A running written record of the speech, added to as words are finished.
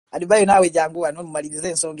Adebayo nawe jangu wano mumalirize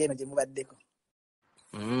ensonga eno gye mubaddeko.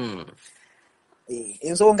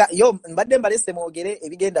 Ensonga yo mbadde mbalese mwogere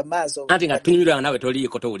ebigenda maaso. Anti nga tunyulira nawe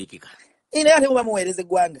toliiko towulikika. Ine ate muba muweereza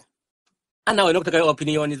eggwanga. Nawe n'okuteka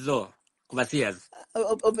opinion zo ku basiyazi.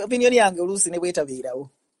 Opinion yange oluusi ne bwetabiirawo.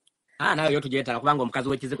 Nawe yo tugyetala kubanga omukazi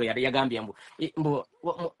w'ekiziko yali yagambye mbu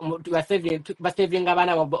basevinga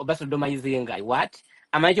abaana basodomayizinga. What?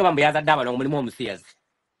 Amanyi kyo bambu yazadde abalongo mulimu omusiyazi.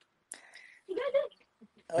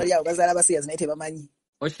 Oliawo bazaala abasiyazi naye tebamanyi.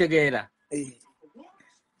 Okitegeera?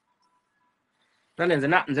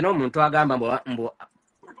 Nze n'omuntu agamba mbu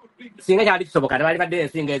singa kyali kisoboka tebali badde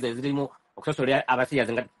ensinga ezo ezirimu okusosola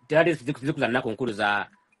abasiyazi nga tebali zikuza nnaku nkulu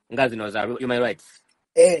nga zino za human rights.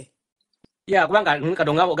 Kubanga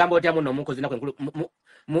Katonda ogamba otya muno omukozi nnaku enkulu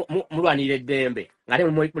mulwanirira eddembe ng'ate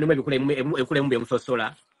mulimu ebikula emu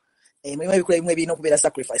byemusosola. Mulimu ebikula emu ebirina okubeera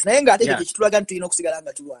sacrifice. Naye ng'ate ekyo kyekitulaga nti tulina okusigala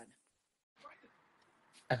nga tulwana.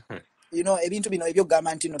 Ebintu bino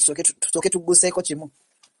ebyokugamba nti tusooke tugguseeko kimu.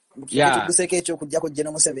 Tugguseeko ekyokujjako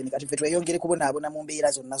General Museveni kati ffe tweyongere kubonaabona mu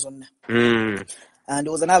mbeera zonna.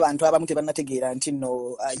 Ndowooza n'abantu abamu tebannategeera nti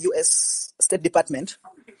nno US State Department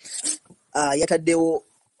yataddewo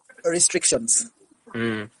restrictions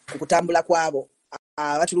ku kutambula kwabo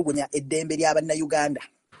abatulugunya eddembe ly'Abannayuganda.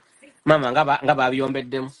 Mama nga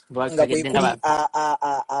babiyombeddemu.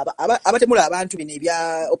 Abatemula abantu bino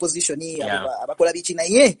ebya opposition abakola biki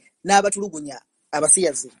naye n'abatulugunya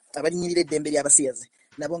abasiyazi abalinyirira eddembe ly'abasiyazi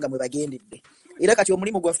nabo nga mwe bagendedde. Era kati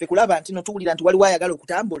omulimu gwaffe kulaba nti no tuwulira nti waliwo ayagala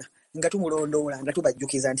okutambula nga tumulondoola nga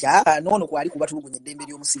tubajjukiza nti noono kwali kubatulugunya eddembe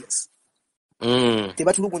ly'omusiyazi.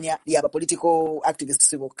 Tebatulugunya lyaba political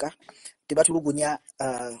activists bokka, tebatulugunya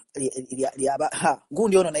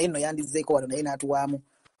gundi ono naye nno yandizzeeko wano naye n'atuwaamu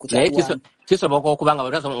ku kyatuwaamu. Kisoboka okuba nga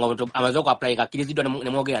amaze okuapplyinga akkiriziddwa ne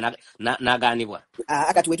mwogera n'agaanibwa.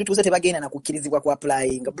 Kati we tutuuse tebagenda na kukkirizibwa ku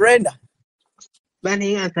applyinga. Brenda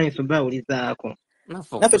baneyo nsanyufu bawulizaako.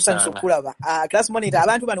 Naffe tusanyusa okulaba. Class monitor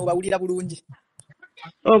abantu bano bawulira bulungi.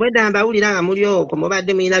 Obwedda mbawulira nga muli okwo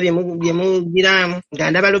mubadde mulina bye mugiramu nga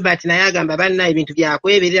ndaba Robert naye agamba banna ebintu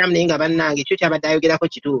byakwebereramu naye nga bannange ekyo kyabadde ayogerako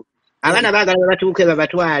kituufu. Abaana baagala batuuke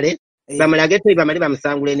babatwale bamulage bamale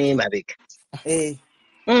bamusangule n'embabeka.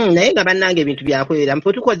 Naye nga bannange ebintu byakweberera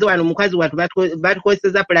mpe tukoze wano omukazi watu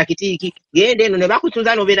batukozeseza pulakitiiki genda eno ne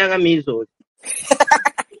bakusunza n'obeera nga measles.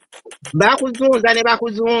 Bakuzunza ne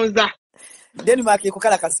bakuzunza. Denmark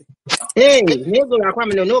ekukalakase. Nego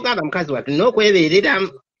lwakwamino n'ogamba mukazi watu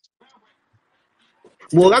n'okwebereramu.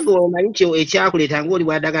 Bw'oba omanyi ekyakuleeta ng'oli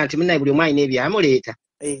bw'addaga nti munnaye buli omu alina ebyamuleeta.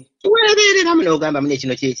 Weebereramu n'ogamba munne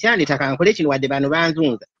kino kyekyandeeta kankole kino wadde bano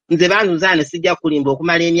banzunza. Nze banzunza ano sijja kulimba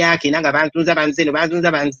okumala emyaka ena nga banzunza eno.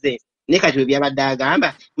 Ne kati we byabadde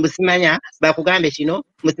agamba mbusimanya bakugambe kino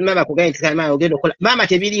musimanya bakugambe nti kalima ogenda okola. Maama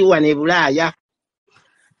tebiriiwo wano e Bulaaya.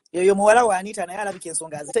 Yoyo muwala wa Anita naye alabika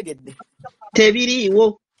ensonga azitegedde.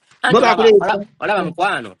 Tebiriiwo. Olaba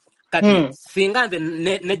mukwano kati singa nze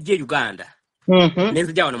nejje Uganda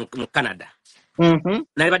nenzija wano mu Canada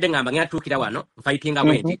naye badde ngamba ngatuukira wano fightinga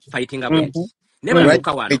bwenti ne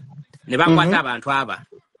baluka wano ne bakwata abantu aba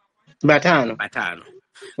bataano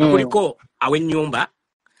kuliko aw'ennyumba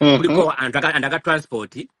kuliko andaga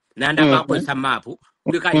transport n'andaga akozesa maapu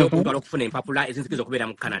kuliko alina okuntwala okufuna empapula ezinzikiza okubeera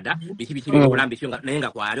mu Canada biki byobulambi naye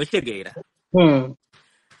nga kwali okitegeera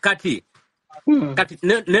kati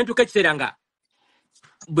nentuuka ekiseera nga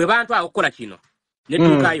bwe bantu awo okukola kino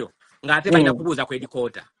netuukayo ng'ate balina kubuuza ku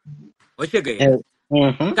edikoota okitegeera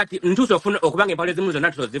kati ntuuse okubanga empapula ezimu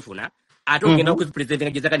zonna tuzifuna ate ogenda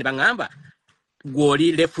okuzipurezentinga gyezaka ne baŋŋamba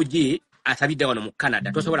gw'oli refugee asabidde wano mu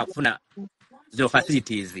Canada tosobola kufuna zino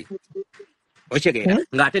facilities okitegeera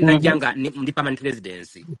ng'ate najja nga ndi permanent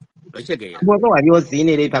residence okitegeera bw'oba wali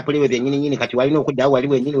oziinira ebipapula ebyo byennyini kati walina okuddawo wali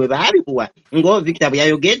wennyini we baabikuwa ng'Ovictor bwe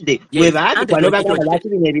yayogedde we baabikuwa n'obagamba lwaki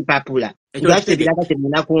bino ebipapula lwaki ebiraga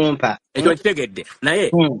temuna kumpa ekyo nkitegedde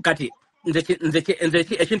naye kati nze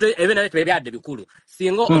ekintu ebyo nabyo tebyadde bikulu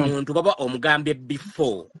singa omuntu baba omugambye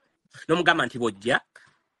before n'omugamba nti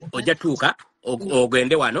ojja tuuka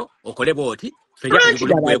ogende wano okole bwoti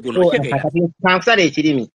kankusala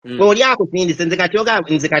ekirimi oli akusindise nze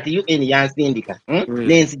kati UN yansindika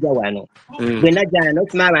nensija wano bwe najja wano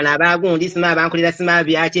sima abano abagundi sima abankolera sima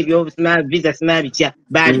byaki ebyo sima visa sima bikya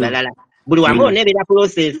baali balala buli wamu oneebera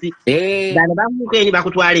process bano bamuka eni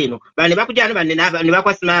bakutwala eno bano ne bakujja wano ne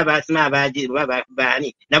bakwa sima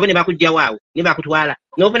baani nabo ne bakujja waawo ne bakutwala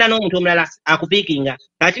n'ofuna n'omuntu omulala akupiikinga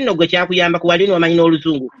kati nno gwe kyakuyamba kuwali n'omanyi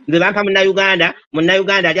n'oluzungu nze bampa munnayuganda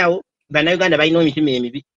ali awo bannayuganda balina emitima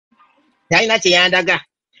emibi talina kyeyandaga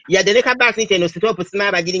yadde ne kabaasi nti eno sitoopu sima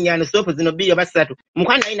abagirinya wano sitoopu zino 2 oba 3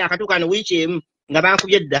 mukwano naye naakatuuka no wiiki emu nga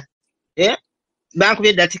bankubye dda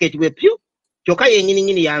bankubye dda ticket bwe pyu kyokka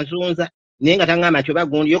yennyini yansunza naye nga tangamba kyo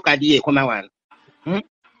bagundi yo kadi ekoma wano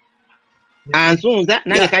ansunza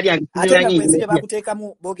nange kadi yange ate nga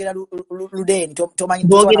bakuteekamu boogera Ludeni tomanyi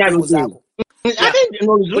boogera Ludeni ate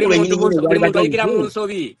buli muntu ayigira mu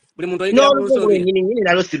nsobi nyini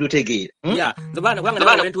nalo sirutegeera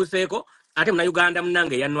kubanga bentuuseeko ate Munnayuganda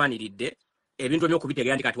munnange yannwaniridde ebintu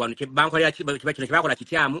by'okubitegeera nti kati wano bankolera kino kyebakola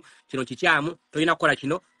kityamu kino kikyamu tolina kukola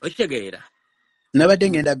kino okitegeera nabadde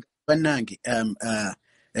ngenda bannange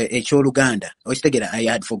ekyoluganda okitegeera I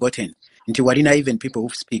had forgotten nti walina even people who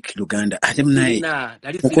speak Luganda ate munaye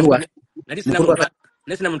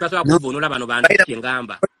nesina muntu asobola kuvunula bano bantu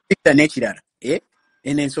kyengamba n'ekirala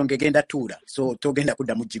eno ensonga egenda tuula so togenda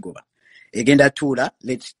kuddamu gigoba egenda tuula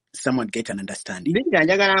let someone get an understanding bikira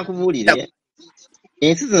njagala nkubuulire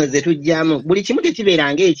ensi zino zetujjamu buli kimu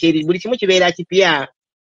tekibeera ng'ekyeri buli kimu kibeera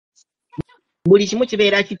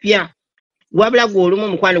kipya wabula gwe olumu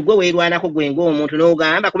omukwano gwe weerwanako gwe ng'omuntu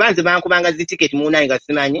n'ogamba kuba nze bankubanga zitiketi munaye nga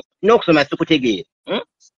simanyi n'okusoma sikutegeera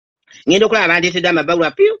ngenda okulaba bandeetedde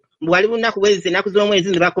amabaluwa piu wali lunaku bwezi ennaku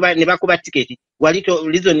z'omwezi ne bakuba tiketi wali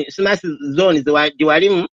simasi zooni gye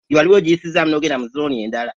walimu gye waliwo ogiyisizaamu n'ogenda mu zooni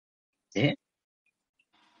endala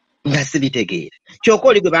nga sibitegeera kyokka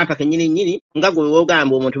oli gwe bampaka ennyini nga gwe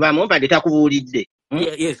wogamba omuntu bamumpadde takubuulidde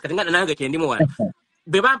kati nga nange kyendimu wano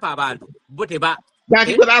be bampa abantu bo teba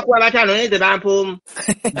kati gwe bakuwa bataano naye ze bampa omu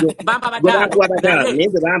bampa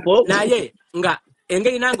bataano naye nga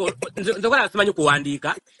engeri nange nzokola simanyi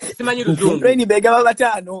kuwandiika simanyi Luzungu begaba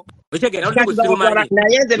bataano okitegeera Luzungu sirumanyi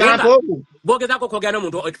naye ze bampa omu bogezaako okwogera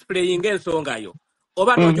n'omuntu explain ensonga yo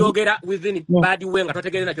oba n'ogyogera within bad way nga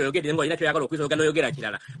totegeera kyoyogedde nga olina kyoyagala okuyisa n'oyogera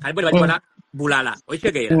kirala kati bo ne bakikola bulala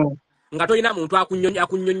okitegeera nga tolina muntu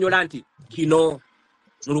akunnyonnyola nti kino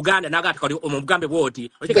mu Luganda n'agatukali omugambe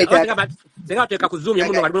bwoti singa oteeka ku Zoom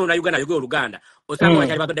yamuno nga na Uganda yogera Oluganda osanga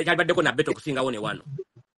kyalibaddeko na beto okusingawo ne wano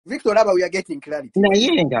Victor Laba we are getting clarity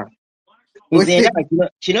naye nga nze ndaba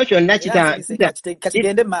kino kyonna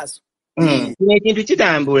kitagende maaso kino ekintu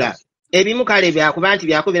kitambula ebimu kale byakuba nti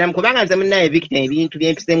byakubiramu kubanga nze munnaye Victor ebintu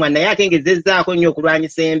byempisengwa naye ate ngezezzaako nnyo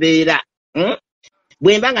okulwanyisa embeera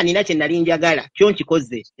bwe mba nga nina kye nali njagala kyo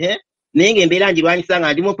nkikoze naye ng'embeera ngirwanyisa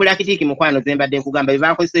nga ndi mu pulakitiki mukwano ze mbadde nkugamba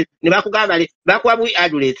bebakozese ne bakugamba bakuwa bwi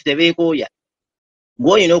adulesi tebeekooya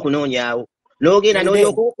gw'olina okunoonyaawo n'ogenda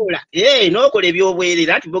n'oyokokola n'okola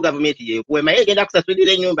ebyobwerera nti bo gavumenti yeekuwema ye egenda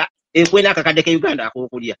kusasulira ennyumba ekuwe n'akakadde ke Uganda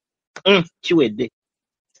ak'okulya kiwedde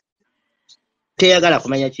teyagala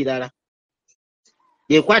kumanya kirala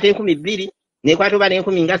yekwata 2,000 nekwata oba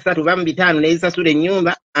n'3,000 oba mu 5 nezisasula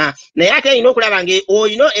ennyumba naye ate erina okulaba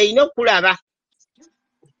erina okulaba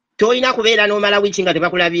toyina kubeera n'omala wiiki nga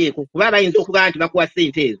tebakulabyeko kuba bayinza okugamba nti bakuwa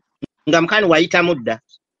ssente ezo nga mukani wayitamu dda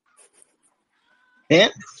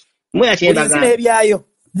ebyayo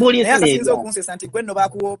buli nsi n'ebyayo okunsesa nti gwe nno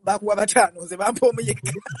bakuwa bataano nze bampa omu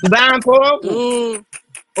yekka bampa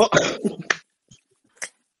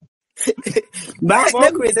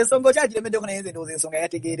nekulesa ensonga okyagiremeddeko naye nze ndowooza ensonga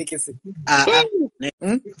yategeerekese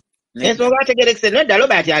ensonga yategeerekese nedda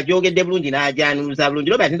Robert agyogedde bulungi n'ajanuuza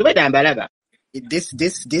bulungi Robert nze bwedda mbalaba This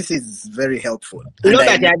is very helpful.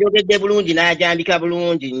 Robert agyogedde bulungi n'ajambika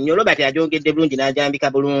bulungi nnyo Robert agyogedde bulungi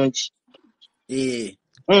n'ajambika bulungi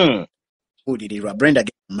ulirirwa Brenda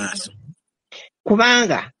maaso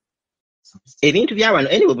kubanga ebintu bya wano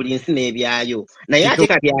anyway buli nsi n'ebyayo naye ate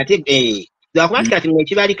kati lwakuba kati mwe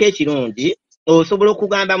kibaliko ekirungi osobola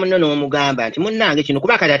okugamba munno n'omugamba nti munnange kino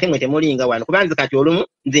kuba kati ate mwe temulinga wano kuba nze kati olumu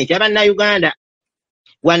nze nti Abannayuganda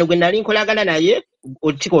wano gwe nali nkolagana naye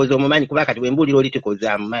otikoza omumanyi kuba kati wembuulira oli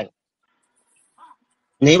tikoza amumanyi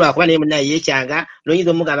naye lwakuba naye munnaye yeekyanga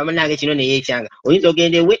n'oyinza omugamba munnange kino ne yeekyanga oyinza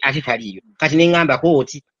ogenda ewe ate taliyo kati neŋŋambako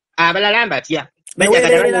oti abalala mbatya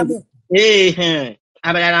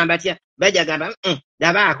abalala mbatya bajja gamba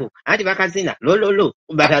dabaako anti bakazina lololo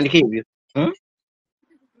batandika ebyo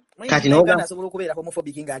kati n'ogamba asobola okubeera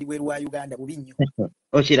homophobic ng'ali weeru wa Uganda bubi nnyo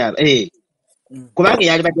okiraba kubanga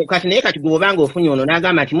yali badde kati naye kati gw'obanga ofunye ono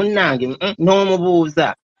n'agamba nti munnange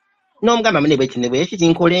n'omubuuza n'omugamba mune bwe kino bwe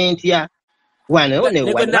kinkole ntya wano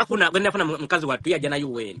nafuna mukazi wattu yajja na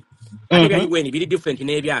UN ate bya UN biri different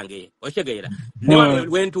n'ebyange okitegeera ne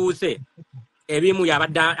wentuuse ebimu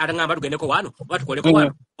yabadde atangamba tugendeko wano oba tukoleko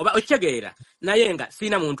wano oba okitegeera naye nga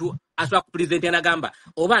siina muntu asobola kupulezidenti anagamba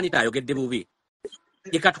oba anita ayogedde bubi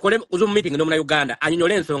yeka tukole Zoom meeting n'Omunnayuganda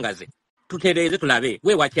annyonnyole ensonga ze tutereeze tulabe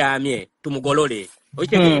we wakyamye tumugolole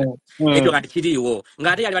okitegeera ekyo kati kiriiwo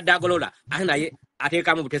ng'ate yali badde agolola ate naye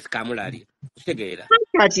ateekamu butesi kamulali okitegeera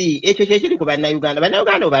kati ekyo kyekiri ku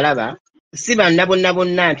Bannayuganda obalaba si banna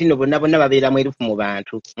bonna nti no bonna babeeramu erufu mu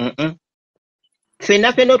bantu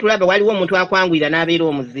Fenna otulaba waliwo omuntu akwangwira n'abeera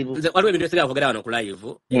omuzibu. Waliwo ebintu ebisigala kwogera wano ku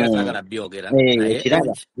live era saagala byogera.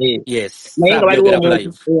 Kiraba. Yes. Naye nga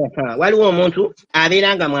waliwo omuntu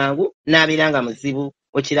abeera nga mwangu n'abeera nga muzibu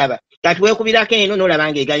okiraba. Kati weekubirako eno n'olaba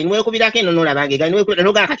ng'egani, weekubirako eno n'olaba ng'egani,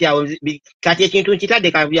 n'ogamba kati awo kati ekintu nkitadde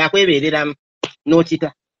byakwebeereramu n'okita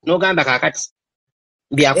n'ogamba kaakati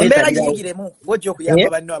embeera giyigiremu bw'ojja okuyamba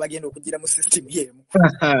banno abagenda okugira mu system y'emu.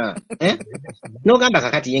 N'ogamba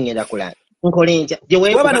kaakati ye ngenda kulaba nkole ntya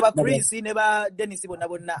bano ba Chris ne ba Dennis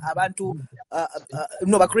bonna abantu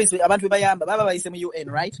ba Chris abantu bebayamba baba bayise mu UN,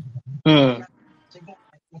 right?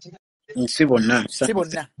 Si bonna.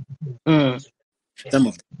 Some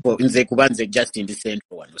of nze kubanze just in the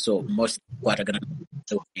central one, so most kwatagana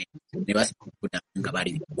ne basikuda nga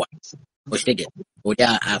bali wa oshitege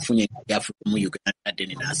oya afunye yafu mu Uganda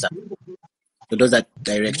deni nasa, so those are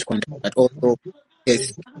direct contact, but also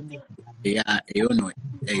yes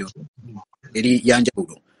eyo eri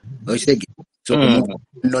yanjawulo oshitege, so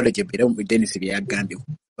knowledge better with Dennis byagambye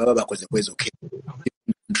baba bakoze kwezo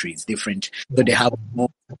countries different, so they have more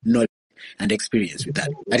knowledge and experience with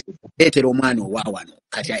that. Etero omwana owawano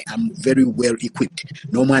kati I'm very well equipped.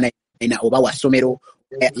 No mwana ina oba wasomero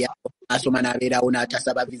asoma n'abeerawo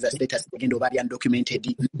n'atasaba visa status agenda oba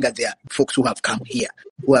undocumented nga there folks who have come here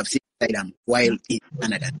who have seen asylum while in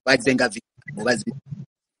Canada bazenga visa oba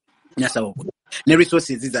nasaba ne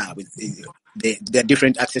resources zaabwe the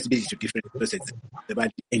different accessibility to different resources they are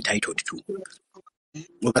entitled to.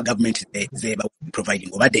 Over government they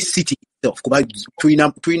providing over the city itself kuba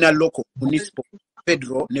tuina local, municipal,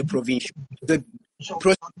 federal ne provincial, the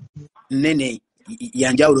nene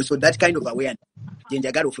yanjawulo, so that kind of awareness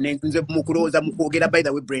jenjagala ofune nze mukuloza mukwogera. By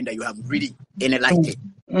the way, Brenda, you have really enlightened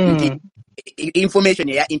information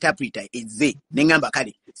ya interpreter eze nengamba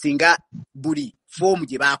kale singa buli form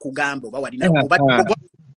gye bakugamba oba walina oba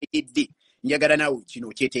edde njagala nawe kino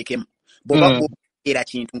kyeteekemu boba era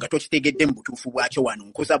kintu nga tokitegedde mu butuufu bwakyo wano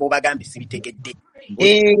nkosa bw'obagambe sibitegedde.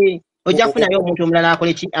 Ojja kufunayo omuntu omulala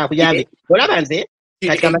akole ki akuyambe. Olaba nze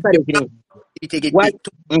kati amasale okirimu bitegedde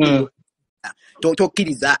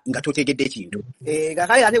tokkiriza nga totegedde ekintu.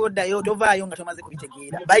 Kakale ate boddayo tovaayo nga tomaze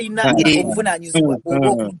kubitegeera. Balina obuvunaanyizibwa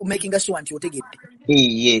making sure nti otegedde.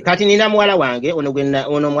 Kati nina muwala wange ono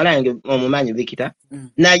muwala wange omumanyi Vikita,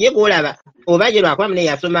 naye gwolaba oba ye lwakuba mune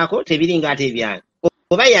yasomako tebiringa ate ebyange.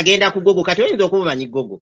 Oba yagenda ku Google, kati oyinza okubumanyi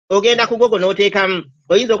Google. Ogenda ku Google n'oteekamu,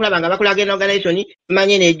 oyinza okulaba nga bakulaga organization,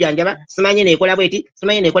 simanye n'ejjanjaba, simanye n'ekola bweti,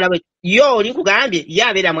 simanye n'ekola bweti. Yo oli kugambye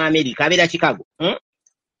yabeera mu America, abeera Chicago.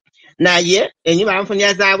 Naye ennyumba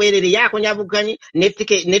bamufunira zaabwerere yakonya buganyi ne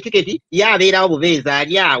tiketi yabeerawo bubeeza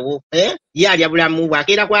ali awo. Yalya bulamu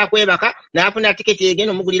bwakeera kwakwebaka n'afuna tiketi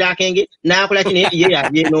egenda omugulira akenge n'akola kino ye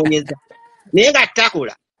yabyenoonyeza. Naye nga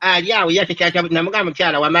takola ali awo yatekyakya namugamba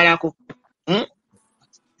mukyala wamalako.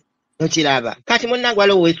 Okiraba kati munnange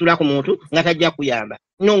waliwo weesula ku muntu nga tajja kuyamba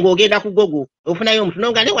no ng'ogenda ku Google ofunayo omuntu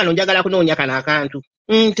nonga ne wano njagala kunoonya kano akantu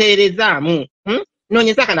nteerezaamu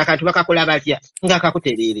noonyeza kano akantu bakakola batya nga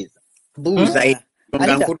kakutereereza.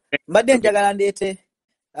 Mbadde njagala ndeete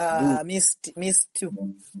Miss 2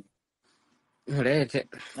 Olete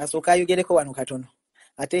asooka ayogereko wano katono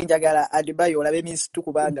ate njagala Adebayo olabe Miss 2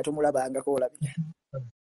 kubanga tomulabangako olabye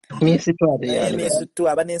Miss 2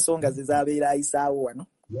 aba n'ensonga ze zaabeera ayisaawo wano.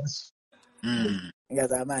 Nga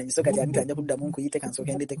z'amaanyi, so kati anitanja kuddamu nkuyite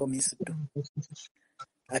kansooke ndeeteko Miss 2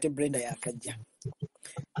 ate Brenda yakajja.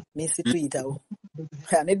 Miss 2 yitawo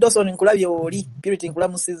ne Dawson nkulabye oli Purity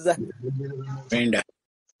nkulamusizza Brenda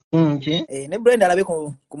ne Brenda alabe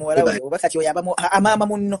ku muwala we oba kati oyabamu amaama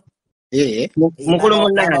munno mukulu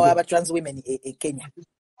munnange waba trans women e Kenya.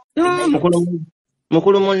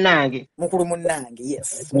 Mukulu munnange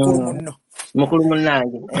yes mukulu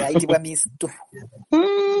munnange ayitibwa Miss 2.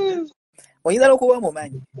 Oyinza okuba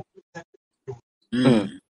omumanyi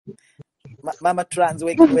mama trans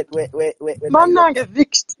we Manange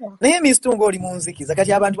Victor naye Miss 2 ng'oli mu nzikiza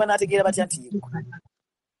kati abantu banaategeera batya nti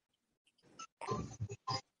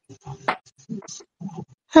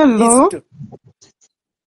hello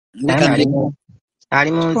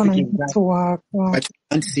ali mu nzikiza. But we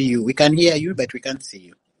can't see you. We can hear you, but we can't see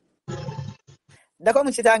you. Ndako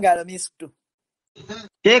mu kitangaalo Miss 2.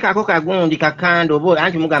 Teekako kagundi kakando bo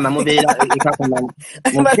anti mugamba mubeera ekakomani.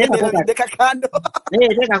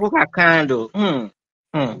 Teekako kakando.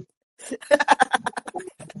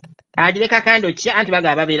 Ajire kakando ki anti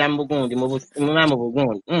bagaba babeera mu Bugundi mu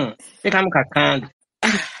Bugundi. Teekamu kakando.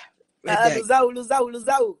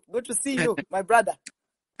 Luzau. Good to see you, my brother.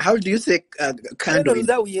 How do you say kando?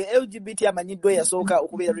 Luzau ye LGBT amanyiddwa yasooka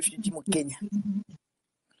okubeera refugee mu Kenya.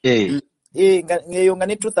 Ngeyo nga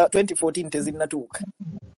ne 2014 tezinnatuuka.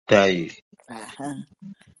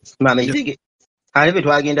 Mama itige. Alibe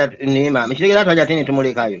twagenda ne mama kitegera twaja tene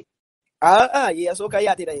tumulekayo. Ye yasoka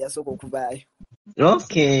yatira yasoka okuvaayo.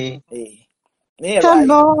 Okay.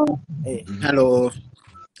 Hello.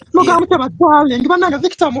 Mugamute batwale ndi bananga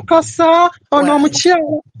Victor Mukasa ono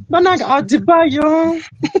omukyala bananga Adebayo.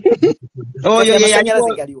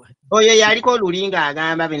 Oyo yaliko olulinga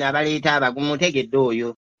agamba bino abaleeta abagumutegedde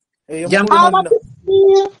oyo.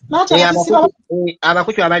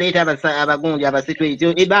 Abakucu abaleeta abagundi abasitwe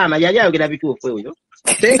ekyo ebama yali ayogera bituufu oyo.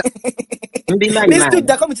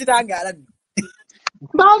 Mbistuddako mukitangaala.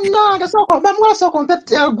 Bananga soko bamwasoko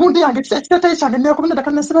mpete gundi yange kitete kyange nekumunda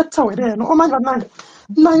kanasiba tawere no omanyi bananga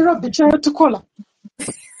Nairobi tukola.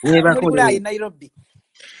 Nairobi.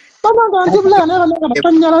 Bananga ndibula bananga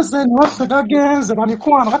batanyalaze waffe gagenze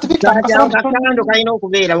bamikwano kati Victor kakando kalina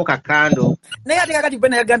okubeerawo kakando. Naye ate kati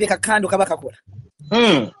Brenda yagambye kakando kaba kakola.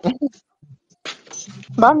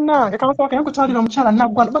 Bananga kabasoka yankutalira omukyala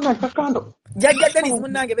naggwa bananga kakando. Jajja Dennis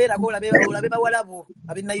munnange beerako olabe bawalabo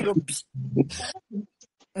ab'e Nairobi.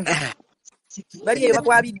 Bali eyo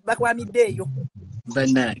bakwamidde eyo.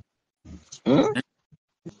 Bannange.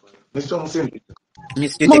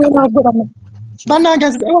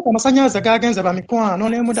 Bananga ewa kamasanyalaze gagenze bamikwano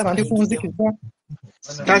n'emuda bandi kunzikiza.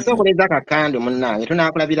 Kasokoleza kakando munnange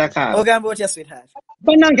tunaakulabirako awo. Ogamba otya sweetheart?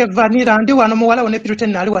 Banange Vanira ndi wano muwala one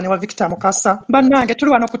Piruten ali wano wa Victor Mukasa. Banange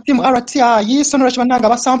tuli wano ku team RTI sonora chibananga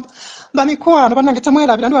basampa. Bamikwano banange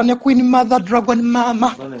temwerabira ndi wano ne Queen Mother Dragon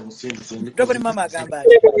Mama. Dragon Mama agamba.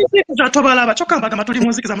 Tobala chokamba kama tuli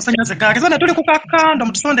muziki za musanyaze gage. Zana tuli ku kakando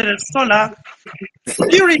mutusondere sola.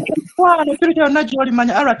 Piruten naji oli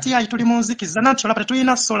manya RTI tuli muziki za natural pate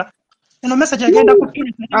tulina sola. Eno message agenda ku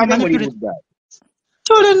Piruten.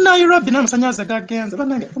 Tuli Nairobi na musanyaze gagenze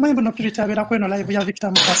banange kumayimbo no Pirita abera kweno live ya Victor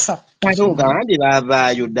Mukasa. Andi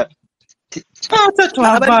baba yuda.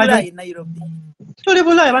 Nairobi. Tuli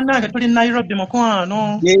bulaya banange tuli Nairobi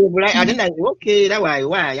mukwano. Bulaya atenda okay la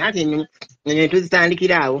why ate nyo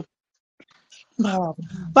tuzitandikirawo.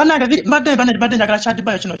 Banange badde njagala chadi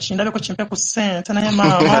bayo kino kindabe ko kimpe ku sente naye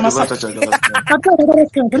mama masata chagala.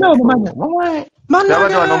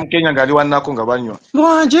 N'abantu bano mu Kenya ngali wannako nga banywa.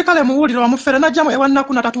 Lwanje kale muwuliro wamufere najjamu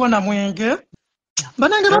ewannako natatuwa na mwenge.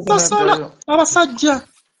 Banange basosola abasajja.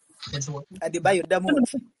 Adebayo damu.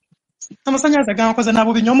 Amasanyaza gankoze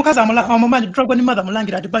nabo binyo omukazi amumanyi Dragon Mother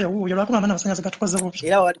mulangira Adebayo wuyo lwakuma amana amasanyaza gatukoze bubi.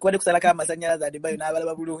 Era kwade kusalaka amasanyaza Adebayo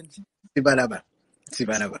n'abalaba bulungi. Sibalaba.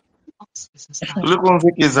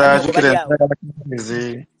 Tulikunzikiza jukire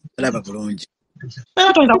Balaba bulungi.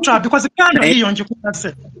 Era toyinza kutraba because kando hiyo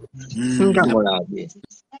njikutase. Ngamulabe.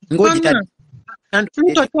 Ngojita.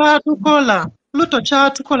 Luto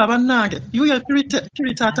chatukola banange. Yuya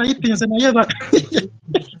Pirita atayipinze naye ba.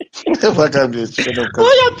 Bakambye kino ka.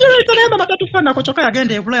 Oya Pirita naye batatufana ko choka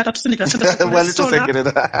yagende ebula atatusindika sente. Wali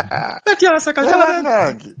tusekerera. Kati asaka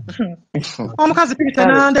banange. Omukazi Pirita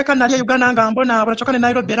nandeka nali Uganda nga mbona abachoka ne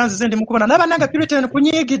Nairobi eranzi zendi mukubona nabananga Pirita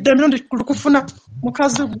kunyigidde mirundi kufuna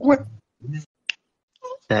mukazi gwe.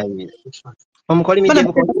 Omukoli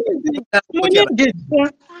mijebu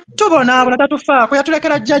tubona abula tatufaako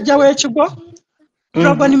yatulekera jjajja w'ekigo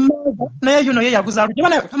Dragon Mother naye yuno ye yaguza aluje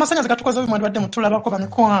bana amasanyaze gatukoze bimwe badde mutulabako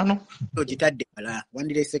bamikwano ogitadde bala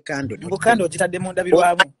wandirese kando ngokando ogitadde mu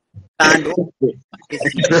ndabirwamu kando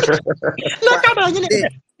nakaba nyine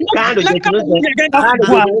kando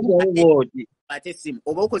je ate simu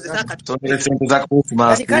oba okozesa katondere sente za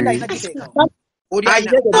kuufuma kanda inakiteeka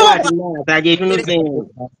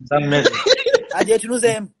aje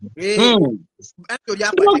tunuzeemu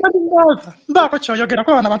mbako kyoyogera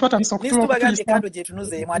ko abantu batandise okutulagambye kando gye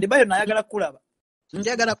tunuzeemu Adebayo nayagala kulaba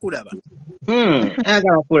njagala kulaba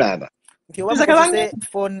ayagala kulaba nti oba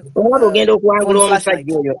phone ogenda okuwangula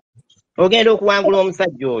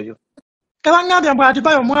omusajja oyo kabangambye mbw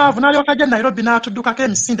Adebayo mwavu n'alyoka ajja Nairobi n'atuddukako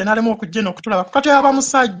emisinde n'alema okujja n'okutulaba kati yaba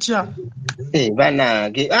musajja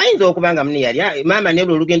banange ayinza okuba nga muni yali maama ne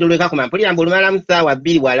olugendo lwekakuma mpulira olumala mu ssaawa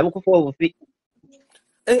 2 bw'alaba okufa obufi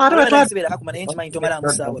zibeera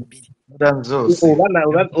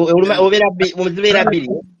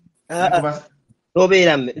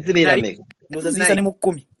 2 zibeera meka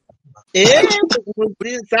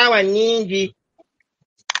ssaawa nnyingi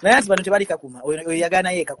naye anti bano tebali kakuma oyo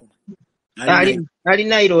yagaana ye kakuma ali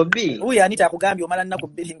Nairobi uyo anita akugambye omala nnaku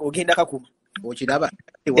 2 ng'ogenda kakuma okiraba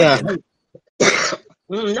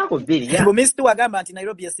nnaku 2 ngomisitu wagamba nti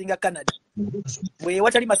Nairobi esinga Canada bwe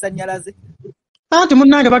watali masannyalaze anti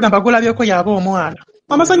munnange bagamba gulabyeko yaba omwana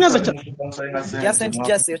amasannyalaze ya St.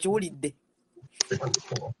 Jesse okiwulidde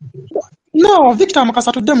no Victor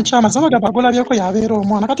Mukasa tudde mu kyama bagamba gulabyeko yabeera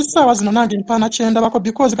omwana kati ssaawa zino nange mpaana kyendabako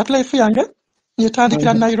because kati life yange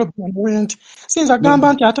yetandikira Nairobi wendi sinza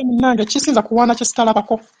gamba nti ate munnange kisinza kuwaana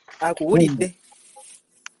kyesitalabako akuwulidde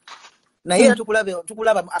naye era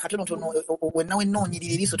tukulaba akatonotono wenna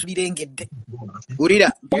wennoonyirira eriiso tulirengedde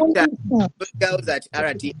Urira, those girls at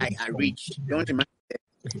RTI are rich. Don't imagine.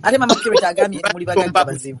 ate mama Kirita agambye nti muli bagagga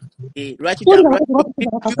bazibu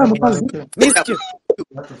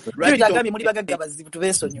Kirita agambye muli bagagga bazibu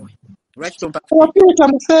tubeesonyiwe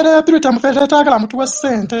Pirita mufeere taagala mutuwe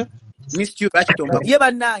ssente ye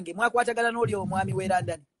bannange mwakwatagana n'oli omwami w'e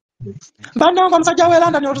London bannange omusajja w'e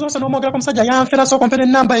London olusoose n'omwogera ku musajja yanfera sooka ompera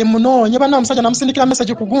ennamba emunoonye bannange omusajja namusindikira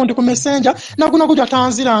message ku gundi ku messenger naguno gujja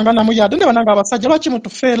tanziranga namuyadde ne bannange abasajja lwaki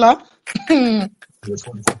mutufeera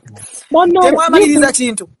temwamaliriza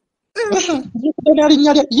kintu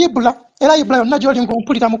linnya lya Ibula era Ibula yonna gy'oli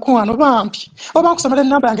ng'ompulira mukwano bampi oba nkusomera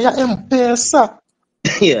ennamba yange ya M-Pesa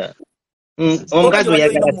omukazi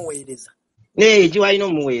oyagala giwalina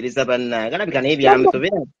omuweereza bannange alabika naye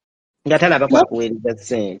byamusobera nga talaba kwakuweereza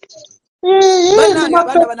ssente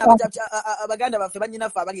abaganda baffe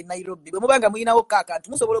bannyinaffe abali e Nairobi bwe mubanga muyinawo akantu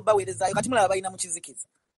musobola obbaweerezaayo kati mulaba balina mu kizikiza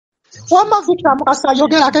wamma Victor Mukasa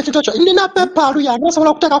ayogerako ekintu ekyo nina PayPal yange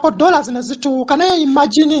nasobola okuteekako dollars ne zituuka naye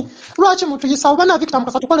imagine lwaki mutuyisa oba na Victor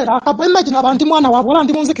Mukasa tukolera akabo imagine aba ndi mwana waabwe ola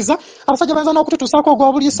ndi munzikiza abasajja bayinza n'okututuusaako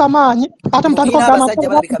ogw'obuliisa maanyi ate mutandika abasajja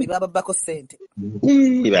balabika bebababbako ssente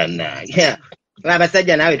bannange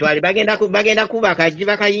abasajja naawe twali bagenda kuba kajji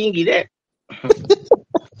bakayingire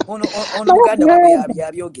ono muganda waabwe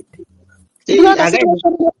yabyogedde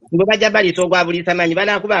bwe bajja baliisa ogwabuliisa maanyi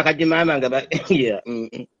banaakuba akajji maama nga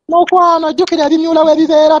n'okwana ajjukira ebimyula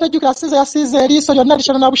webibeera tejjukira siiza yasiiza eriiso lyonna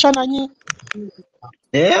likyona na bushananyi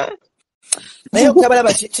naye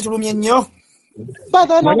okutabalaba kitulumye nnyo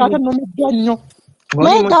baadaye nange ate nnumiddwa nnyo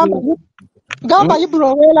naye gamba Ibula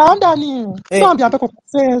ow'e London bambi ampe ku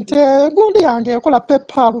ssente gundi yange ekola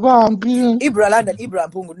PayPal bambi Ibula London Ibula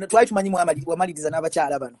mpungu twali tumanyi wamaliriza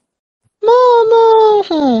n'abakyala bano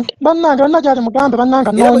bannange bonna gyali mugambe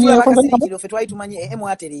bannange noonyeeko ffe twali tumanyi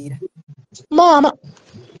mwatereera maama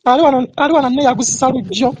ali wano nne yagusisa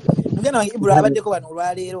lujjo mugenda wange Ibula abaddeko wano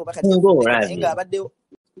olwaleero bakati nga abaddewo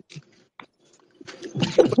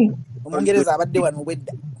omungereza abadde wano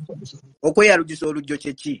obwedda okweyalugisa olujjo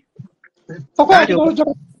kyeki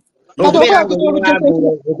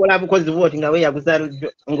okola bukozi bwoti nga weeyaguza lujjo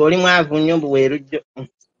ng'oli mwavu nnyo mbu weerujjo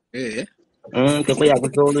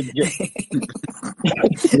tekweyaguza olujjo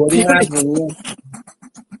ng'oli mwavu nnyo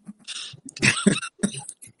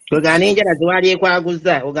kwegana enjala ziwali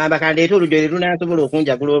ekwaguza ogamba kandeeta olujjo lye lunaasobola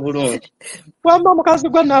okunjagula obulungi wamba omukazi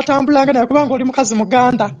gwe naatambulanga naye kubanga oli mukazi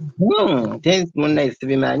muganda tensi munnaye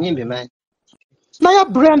sibimanyi mbimanyi naye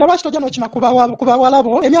Brenda lwaki tojja n'okima ku bawala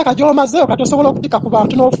bo emyaka gy'omazeeyo kati osobola okutika ku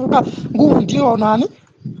bantu n'ofuuka gundi ono ani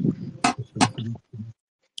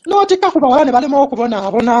n'otikka ku bawala ne balema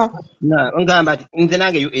okubonaabona ngamba nze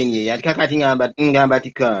nange UN yeyali kakati ngamba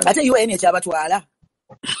tikana ate UN ekyabatwala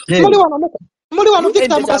muli wano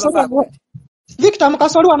Victor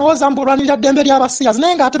Mukasa oli wano wozambulwanirira ddembe ly'Abasiyazi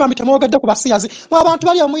naye ng'ate bambi temwogedde ku Basiyazi abantu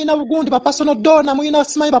bali muyina bugundi ba personal donor muyina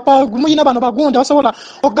simanyi muyina bano bagundi osobola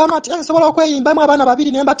okugamba nti nsobola okweyimbamu abaana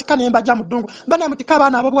babiri ne mbatika ne mbajja mu ddungu bana mutika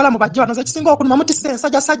abaana ab'obuwala mu bajja bano zekisinga okuluma mutisa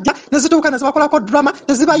ensajjasajja ne zituuka ne zibakolako drama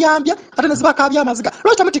ne zibayambye ate ne zibakaabya amaziga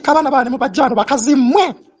lwaki mutika abaana bana ne mu bajja bano bakazi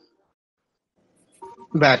mmwe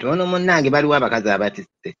ono munnange baliwo abakazi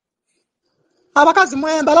abatisse abakazi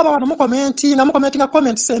mwembalaba wano mukomentinga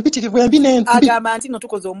comments empitirivu embi n'embi agamba nti no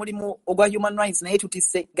tukoze omulimu ogwa human rights naye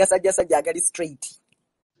tutisse gasajjasajja agali straight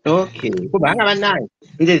kubanga bannange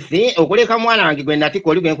nze si okuleka mwana wange gwe natika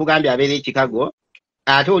oli gwe nkugambye abeera e Chicago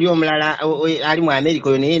ate oli omulala ali mu America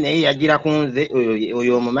oyo naye yagira ku nze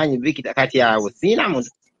oyo omumanyi Victor kati awo siina muntu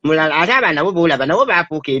mulala ate abaana nabo boolaba nabo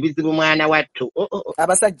baafuuka ebizibu mwana wattu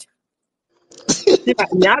abasajja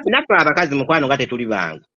naffe abakazi mukwano nga tetuli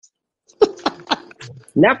bangu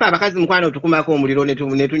naffe abakazi mukwano tukumako omuliro ne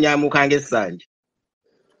tunyamuka ng'essanja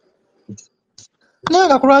naye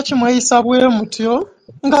nga ku lwaki mweyisa bwe mutyo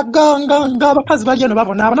nga abakazi bali eno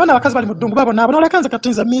babonaabo nabona abakazi bali mu ddungu babonaabo noleka nze kati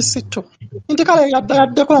nze miisitto nti kale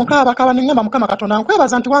yaddeko nkaabakaba neŋŋamba Mukama Katonda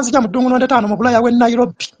nkwebaza nti wanzija mu ddungu nondetaano mu Bulaaya w'e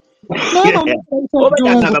Nairobi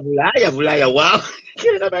Bulaaya waaw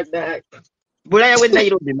Bulaaya w'e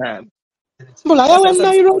Nairobi maama Bulaaya w'e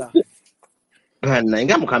Nairobi banna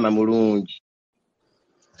nga Mukama mulungi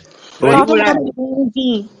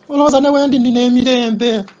olowooza ne wendi ndina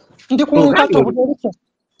emirembe ndi ku nkato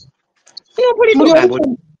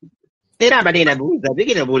era abadde nabuuza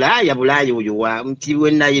bigire Bulaaya oyo wa mti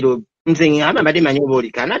w'e Nairobi nze ngamba mbadde manyi oba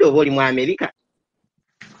oli Canada oba oli mu America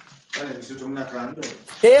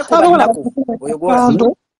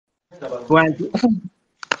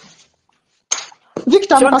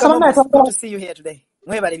Victor Mukasa naye to see you here today.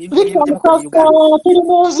 Mwebale Victor Mukasa tuli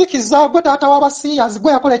muzikiza gwe taata w'Abasiyazi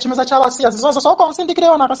gwe yakola Ekimeeza ky'Abasiyazi zozo sooka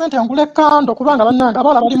onsindikireyo n'akasente ngule kando kubanga bannange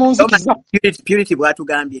abawala bali munzikiza. Purity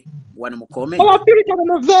bwatugambye wano mukome. Purity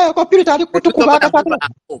muveeko Purity ali kutukuba akasate.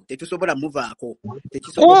 Tetusobola muvaako.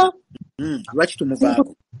 Tekisobola. Lwaki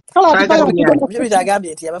tumuvaako? Purity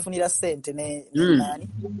agambye nti yabafunira ssente ne nani?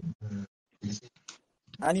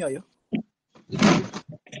 Ani oyo?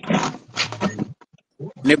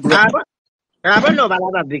 Abano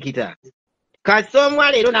balaba Victor.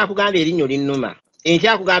 Kasomwa leero nakugamba erinyo linnuma.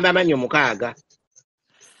 Enkya kugamba amanyo 6.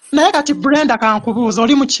 Naye kati Brenda kankubuuza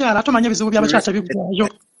oli mukyala tomanya ebizibu by'abakyala biggwayo.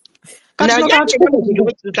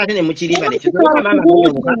 Kati ne mukirimba ne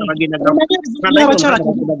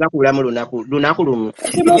lunaku lumu.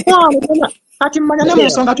 Kati mmanya ne mu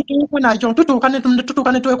nsonga tutuuka nayo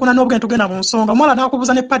tutuuka ne twekuna n'obugenda tugenda mu nsonga omuwala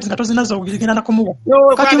n'akubuuza ne padi nga tozinazo okugenda na kumuwa.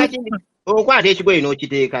 Okwata ekigoye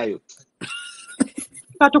n'okiteekayo.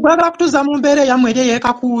 Kati gwagala kutuza mu mbeera yammwe eri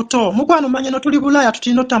ey'ekakuuto mukwano mmanye no tuli Bulaaya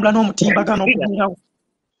tutilina otutambula n'omutimbagano okugirawo.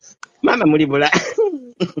 Mama muli bula.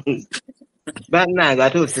 Bannanga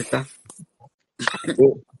atuusisa.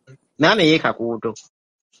 Name y'ekakuuto.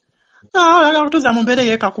 Oyagala kutuza mu mbeera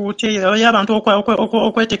ey'ekakuuto eyo y'abantu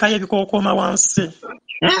okweteekayo ebikookoma wansi.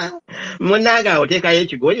 Munnanga oteekayo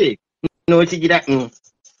ekigoye n'okigira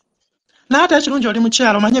Naate ekirungi oli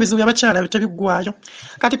mukyala omanye ebizibu by'abakyala tebiggwayo.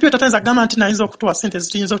 Kati Pio tatanza agamba nti nayinza okutuwa ssente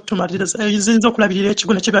ziyinza okutumalira eziyinza okulabirira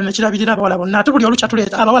ekigo ne kirabirira abawala bonna. Ate buli olukya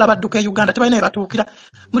tuleeta abawala badduka e Uganda tebalina we batuukira.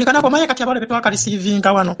 Buli kanaku omanye kati abawala be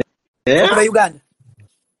twakalisiivinga wano. Okuva Uganda.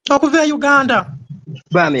 Okuva e Uganda.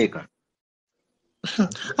 Bameeka.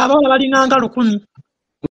 Abawala balinganga 1,000.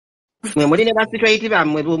 Mwe muli ne basitwaiti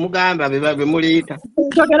bammwe mugamba be muliita.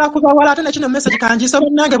 Njogera ku bawala ate nekino message kanjisa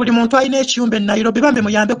bannange buli muntu alina ekiyumba e Nairobi bambe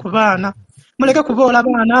muyambe ku baana. Muleke kuboola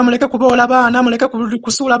baana, muleke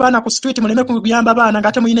kusuula baana ku street, muleme kuyamba baana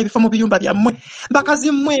ngate muyina ebifo mu biyumba byammwe.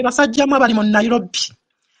 Bakazi mmwe basajja mmwe bali mu Nairobi.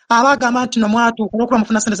 Abagamba nti no mwatuuka olw'okuba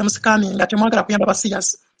mufuna ssente zemusikami nga temwagala kuyamba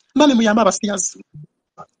Abasiyazi. Mbami muyambe Abasiyazi.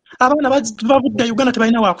 Abaana bavudde Uganda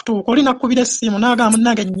tebalina wa kutuuka. Oli nakubira essimu n'agamba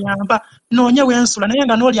munnange nnyamba noonye wensula naye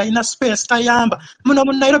nga n'oli alina space tayamba. Muno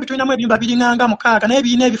mu Nairobi tulinamu ebiyumba biringanga 6 naye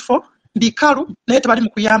birina ebifo bikalu naye tebali mu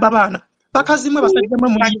kuyamba baana. Bakazi mmwe basajja mmwe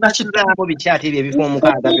muyimba kiddako bikyati ebyo ebifo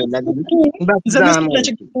 6 byonna.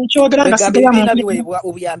 Nkyogera nga sigayamu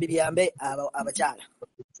obuyambi biyambe abakyala.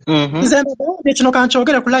 Nze kino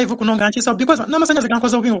kankyogere ku live kuno nga nkiisa because n'amasannyalaze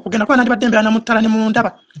gankoze obwingi okugenda kuba nandibadde mbeera namuttala ne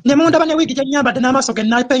mundaba ne wiigi gye nnyambadde n'amaaso ge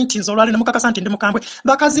paintings olwali ne mukakasa nti ndi mukambwe.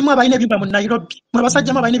 Bakazi mmwe abalina ebiyumba mu Nairobi mwe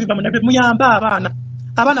basajja mmwe abalina ebiyumba mu Nairobi muyambe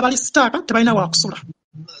abaana bali sitaaka tebalina wa kusula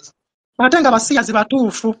ate nga Abasiyazi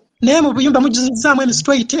batuufu naye mu buyumba mugizzaamu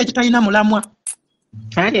emisitweiti egitalina mulamwa.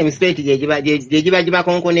 Kandi emisitweiti gye giba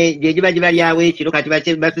gibakonkone gye giba gibalyawo ekiro kati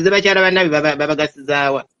basuze bakyala bannabe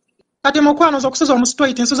babagasizaawa. Kati mukwano zokusuza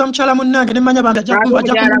omusitweiti nsuza mukyala munnange ne mmanya bambi ajja kumba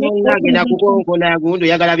agenda kukonkona gundo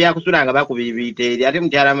yagala byakusula nga bakubibiita eri ate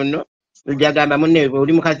mukyala munno jagamba munne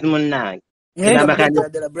oli mukazi munnange.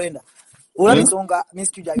 Brenda olaba ensonga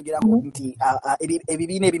Minisitule gyayogeramu nti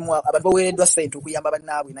ebibiina ebimu abantu baweereddwa ssente okuyamba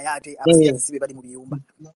bannaabwe naye ate Abasiyazi be bali mu biyumba.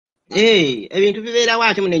 Ebintu bibeerawo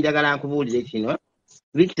ate muno njagala nkubuulire kino.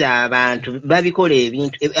 Victor abantu babikola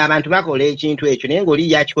ebintu abantu bakola ekintu ekyo naye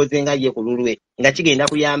ng'oli yakikoze nga ye ku lulwe nga kigenda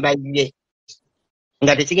kuyamba ye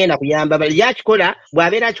nga tekigenda kuyamba yakikola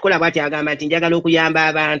bw'abeera akikola bw'ati agamba nti njagala okuyamba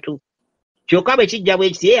abantu kyokka bwe kijja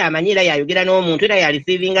bwe kiti amanyi era yayogera n'omuntu era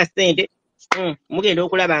yarisiivinga ssente mugenda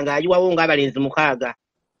okulaba ng'ayiwawo ng'abalenzi 6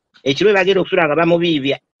 ekiro bagenda okusula nga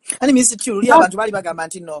bamubiibya. Ani Minisitule luli abantu bali bagamba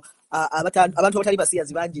nti nno abantu abatali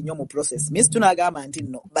Basiyazi bangi nnyo mu process. Minisitule n'agamba nti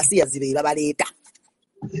nno Basiyazi be babaleeta.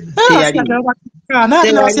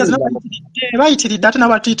 Bayitiridde ate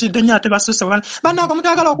nabatiitidde nnyo ate basusse bannange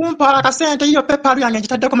mutagala okumpaala akasente yiyo pepalu yange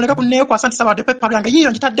ngitaddeko muleke kunneekwasa nti sawadde pepalu yange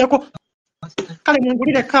yiyo ngitaddeko kale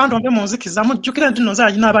mungulire kando mbe munzikiza mujjukire nti nno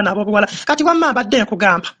zaalina abaana ab'obuwala kati wamma abadde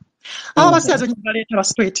nkugamba abo Abasiyazi bennyini baleeta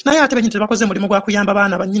basitweiti naye ate bennyini tebakoze mulimu gwa kuyamba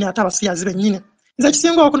baana bannyini ate Abasiyazi bennyini. Nze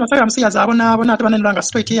ekisinga okuno nsabira Musiyazi abonaabona ate bananirwa nga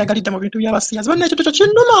sitweiti yeyagalidde mu bintu by'Abasiyazi bonna ekyo kyo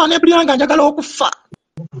kinnuma ne buli nga njagala okufa.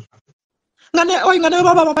 Nga ne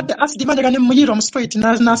baba babadde acid manje nga ne muyiro mu straight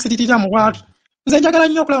n'asiririra mu wali. Nze njagala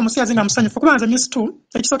nnyo okulaba Musiyazi nga musanyufu kuba nze Minisitule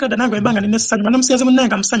ekisookedde nange embanga nina essanyu nga Musiyazi munnaye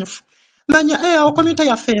nga musanyufu. Manya community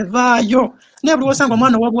yaffe evaayo naye buli wosanga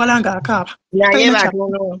omwana ow'obuwala ng'akaaba. Naye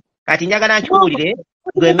batono kati njagala nkikubuulire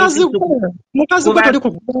mukazi gwe toli ku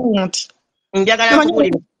gunti. Njagala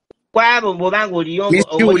nkikubuulire kwabo bw'obanga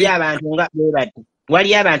oli abantu nga bebati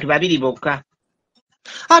waliyo abantu 2 bokka.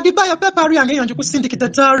 Adebayo peparu yange yonje kusindikira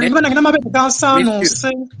tari ngibana ngina mabebe gansanuuse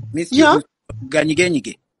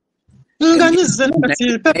ganyige Nganyize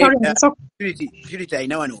nati paper so Purity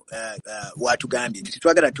ina wano watugambye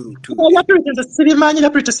titwagala tu ya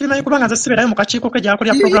Purity sibimanyi kubanga nze siberayo mu kakiiko ke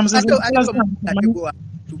gyakolya programs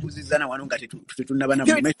tubuzizana wano nga tetunabana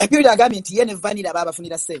Purity agambye nti ye ne Vanilla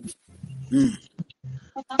babafunira ssente.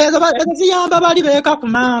 Ezo ziyamba bali beeka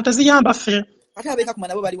kuma teziyamba ffe. Ate abeeka kuma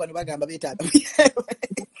nabo bali wano bagamba beetaaga.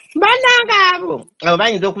 Bananga abo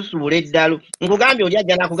bayinza okusuula eddalu nkugambye oli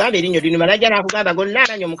ajja nakugamba erinnya lino malajja nakugamba gonna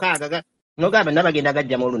akanyo mukaaga nogamba nabagenda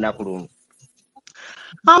gajjamu olunaku lumu.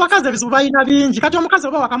 Abakazi ebizibu balina bingi kati omukazi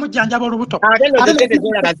oba wakamujjanjaba olubuto ate nozesente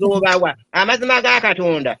zolaga zoobawa amazima ga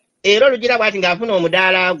Katonda era olugira bwati ng'afuna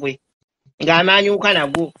omudaala gwe ng'amaanyuuka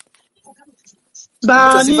nagwo.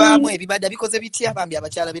 Sivaamu ebibadde bikoze bitya bambi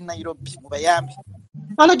abakyala b'e Nairobi mubayambi.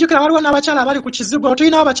 Alajjukira waliwo n'abakyala abali ku kizigo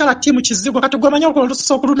tulina abakyala ttiimu kizigo kati gwemanya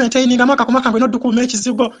olususa okurumentaininga mwaka ku mwaka ngwena oddukuuma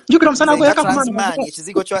ekizigo njukira omusana gweka kumana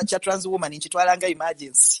ekizigo kya transwoman nkitwalanga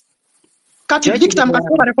emergency kati Victor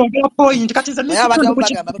mukatobale kwogera point kati ze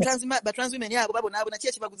transwomen abo babonaabona ki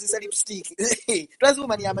ekibaguzisa lipstick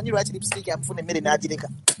transwoman yamanyi lwaki lipstick amufuna emmere n'agireka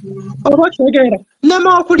oba okyegera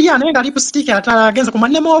nema okulya naye nga lipstick atalagenze kuma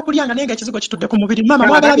nema okulya nga naye nga ekizigo kitudde ku mubiri mama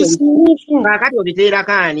mwagala bisuufu kakati obiteera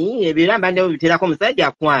kaani ebiramba ndewo biteerako omusajja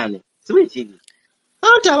akwane siwekiri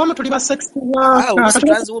anti abamu tuli ba sex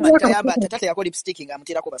transwoman tayamba tateyako lipstick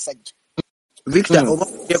ng'amuteerako basajja. Victor oba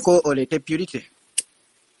eko olete Purity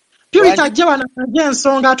Purity ajja wano ajja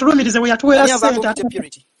ensonga atulumirize we yatuweera ssente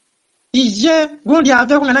iye gundi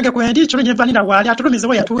aveeko nga nange kwendi kino gye Vanilla waali atulumize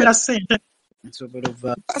we yatuweera ssente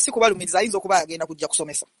asi kubalumiriza ayinza okuba agenda kujja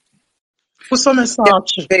kusomesa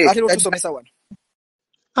ki ate lwotusomesa wano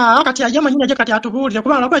kati ajja manyini ajja kati atubuulire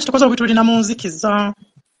kubanga lwakuba kitukoze obitulina mu nzikiza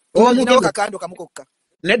omuntu kakando kamu kokka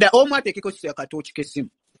nedda omu ateekeko akatooki k'essimu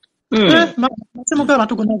masimu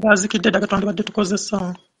g'abantu gonna gaazikidde ddala twandibadde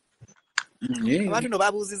tukozesa abantu no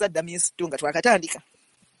babuuziza dda minisitu nga twakatandika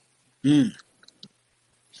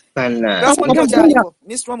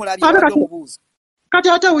kati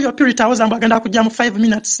ate wuyo Purity awoza mbu agenda kujja mu 5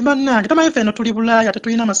 minutes bannange tamanyi ffeno tuli Bulaaya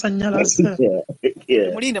tetulina masannyalaze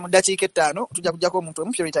mulinde mu ddakiika 5 tujja kujjako omuntu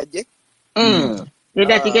omu Purity ajje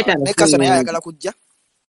ne Kasha naye ayagala kujja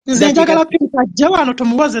nze njagala Purity ajje wano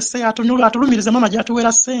tumuwozese atulumirize mama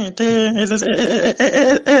gyatuweera ssente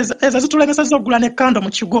ezo zitulemesezza okugula n'ekkando mu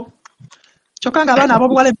kigo kyokka nga abaana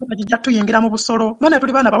ab'obuwala empaka gijja tuyingira mu busolo bana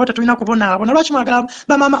tuli baana baabo tetulina kubonaabona lwaki mwagala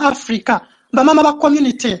bamama Africa bamama ba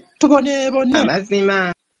community tuboneebone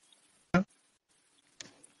amazima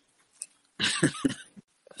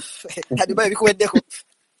Adebayo bikuweddeko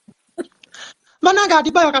bananga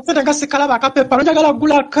Adebayo akasente nga sikalaba akapepa njagala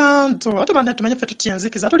kugula kanto ate bana tumenye ffe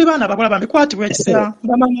tutyenzikiza tuli baana bakola bambikwatibwa ekisa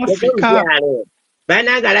bamama Africa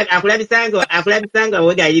bananga akulabisanga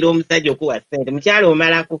wegayira omusajja okuwa ssente mukyalo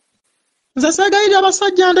omalako nze seegayirira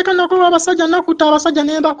abasajja ndeka nakuba abasajja nakuta abasajja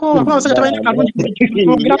nembakooba kuba abasajja tebalina kalungi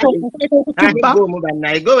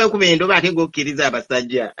go wekuba endoba ate gokkiriza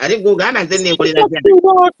abasajja ate gogamba nze neekolera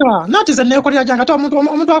nati ze neekolera jange ate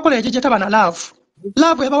omuntu akola ekyo gye taba na laavu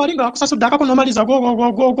eba wali nga wakusasudde akakunomaliza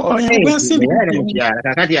gwensimbi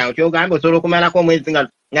kakati awo kyogamba osobola okumalako omwezi nga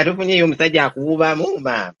tufunyeyo omusajja akuwubamu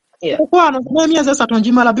okwano n'emyezi 3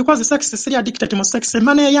 ngimala because sex siri addicted mu sex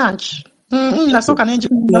emana eyanki nasooka nenji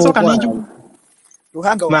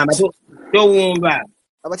Ruhanga mama towumba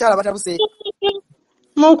abakyala batabuse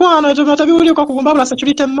mukwano tabiwuliko kuwumba bula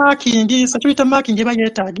security marking eba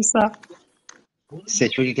yeetaagisa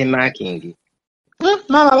security marking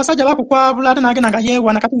mama abasajja bakukwabula ate nange nanga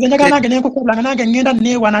yeewana kati nze njagala nange nenkukwabula nga nange ngenda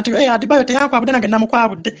neewana nti Adebayo teyankwabudde nange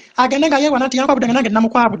namukwabudde agende nga yeewana nti yankwabudde nga nange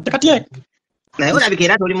namukwabudde kati naye olabika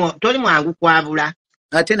era toli mwangu kwabula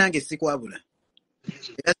ate nange sikwabula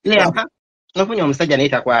nofunye omusajja naye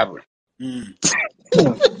takwabula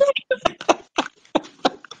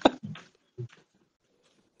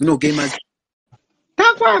nogemazi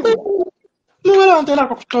takwabula muwera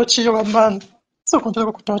nteerako ku tookiyo wammani sooka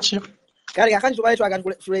nteerako ku tookiyo kale akati tubaye twagala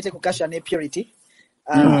tuleete ku Kasha ne Purity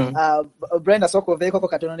Brenda sooka oveeko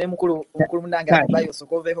katono ne mukulu munange Adebayo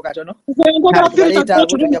sooka oveeko katono baleeta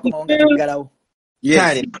tujja kumawo nga tuggalawo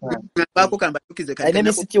baako kamba tukize kati ne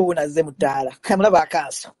misiti unaze mutaala kamulaba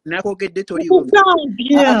akaaso nakogedde toliwo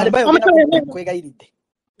Adebayo kwegayiridde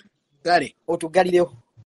kale otugalirewo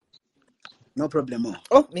no problem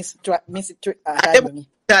miss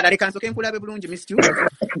tala leka nsoke nkulabe bulungi miss tu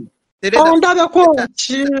ondabeko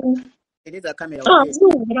ki ereza kamera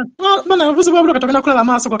bana buzibu bwa katogenda kulaba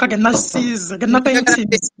maaso go kage nasize gena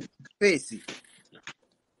painting face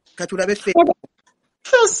katulabe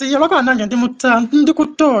face yabaka nange ndi ku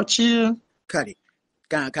tooki kale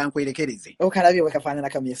kankwerekereze okalabye wekafaanana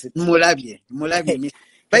kamyesi mulabye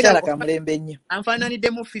Kakyala kamulembe nnyo.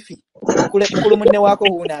 Anfaananiddemu Fifi. Mukulu munne waako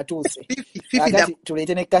wuuna atuuse. Fifi Akati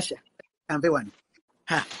tuleete ne Kasha. Ambe wano.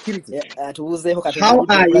 Atubuuzeeko How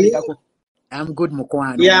are you? I'm good,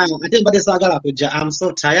 Mukwano. Yeah, I think I'm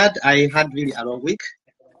so tired. I had really a long week.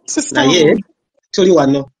 Sister. Tuli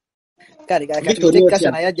wano. Kale katuleete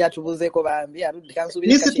Kasha naye ajja atubuuzeeko bambi aludde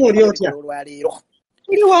kansuubire Kasha olwaleero.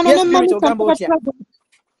 Tuli wano ne mama.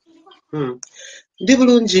 Ndi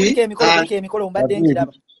bulungi. Emikolo mbadde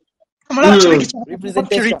njiraba.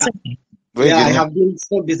 Representation. Yeah, I have been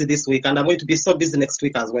so busy this week, and I'm going to be so busy next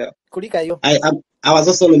week as well. Kulikayo. I was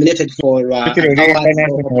also nominated for an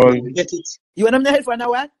award. Get it? You were nominated for an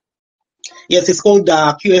award? Yes, it's called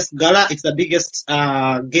QS Gala. It's the biggest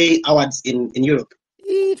gay awards in Europe.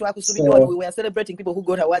 So, we were celebrating people who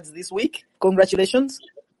got awards this week. Congratulations.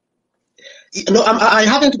 No, I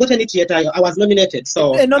haven't gotten it yet. I was nominated.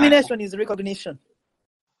 So a nomination is recognition.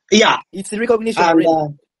 Yeah, it's recognition.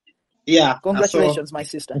 And, yeah. Congratulations, my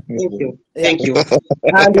sister. Thank you. Thank you.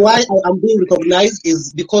 And why I'm being recognized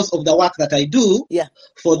is because of the work that I do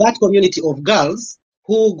for that community of girls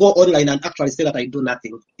who go online and actually say that I do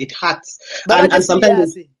nothing. It hurts. And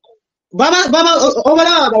sometimes Baba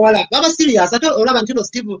serious. I don't know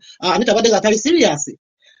Steve Anita Badega serious.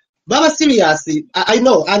 Baba serious. I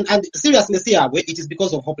know, and seriousness here, it is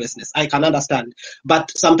because of hopelessness. I can understand,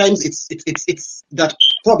 but sometimes it's that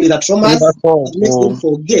probably that traumas that makes them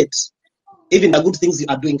forget even the good things you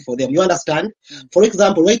are doing for them. You understand? For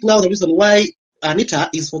example, right now the reason why Anita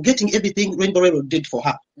is forgetting everything Rainbow Railroad did for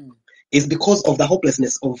her is because of the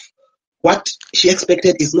hopelessness of what she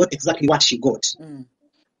expected is not exactly what she got.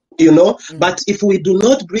 You know, but if we do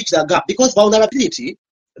not bridge the gap, because vulnerability,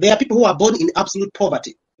 there are people who are born in absolute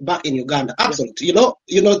poverty back in Uganda. Absolute, you know,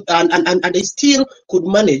 and they still could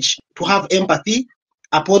manage to have empathy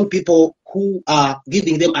upon people who are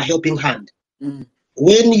giving them a helping hand.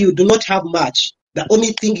 When you do not have much, the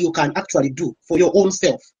only thing you can actually do for your own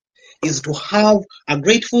self is to have a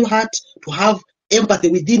grateful heart, to have empathy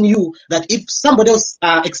within you, that if somebody else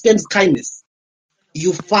extends kindness,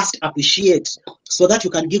 you first appreciate, so that you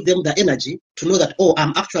can give them the energy to know that, oh,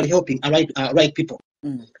 I'm actually helping right people.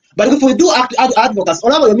 But if we do advocacy,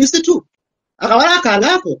 you miss it too.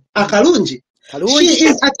 She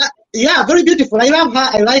is, very beautiful. I love her.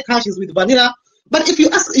 I like her. She's with Vanilla. But if you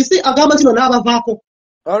ask, you see, a government in another vacuum.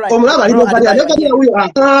 All right.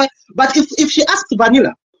 But if she asks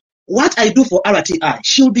Vanilla what I do for RTI,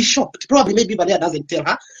 she'll be shocked. Probably, maybe Vanilla doesn't tell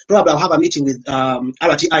her. Probably I'll have a meeting with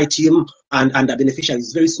RTI team and the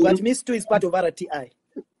beneficiaries very soon. But Miss 2 is part of RTI.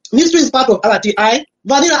 Miss 2 is part of RTI.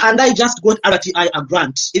 Vanilla and I just got RTI a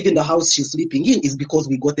grant. Even the house she's sleeping in is because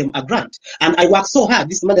we got them a grant. And I work so hard.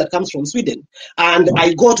 This money that comes from Sweden. And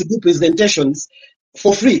I go to do presentations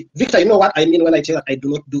for free. Victor, you know what I mean when I tell that I do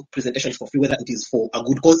not do presentations for free, whether it is for a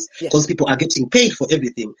good cause, because people are getting paid for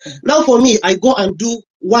everything. Now for me, I go and do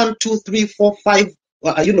 1, 2, 3, 4, 5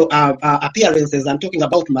 appearances and talking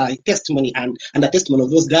about my testimony and the testimony of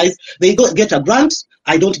those guys. They get a grant.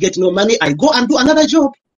 I don't get no money. I go and do another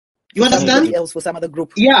job. You understand? Somebody else for some other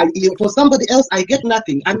group. Yeah, for somebody else, I get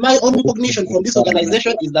nothing. And my own recognition from this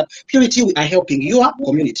organization is that Purity, we are helping your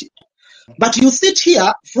community. But you sit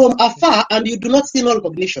here from afar and you do not see no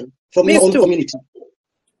recognition from your own community.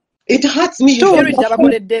 It hurts me. You don't.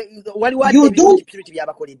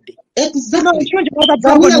 Exactly.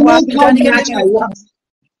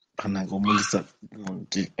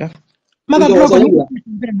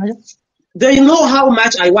 They know how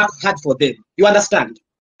much I work hard for them. You understand?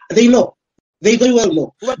 They know. They very well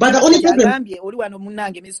know. But the only problem...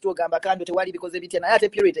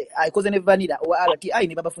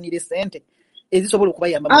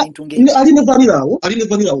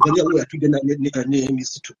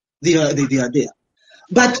 They are there.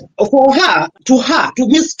 But for her, to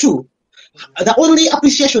Miss 2, the only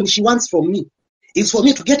appreciation she wants from me is for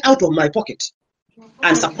me to get out of my pocket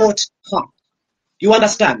and support her. You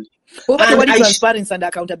understand? And transparency and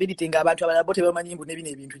accountability.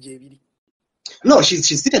 No, she's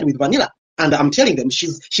seated with Vanilla, and I'm telling them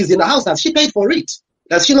she's in the house that she paid for it.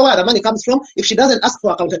 Does she know where the money comes from? If she doesn't ask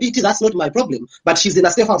for accountability, that's not my problem. But she's in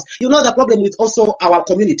a safe house. You know the problem with also our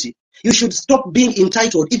community. You should stop being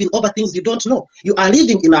entitled even over things you don't know. You are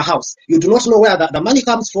living in a house. You do not know where the money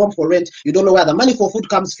comes from for rent. You don't know where the money for food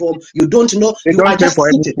comes from. You don't know. You are just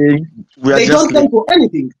seated. They don't pay for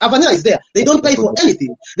anything. Vanilla is there. They don't pay for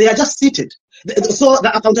anything. They are just seated. So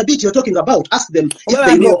the accountability you're talking about, ask them if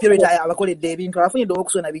they know.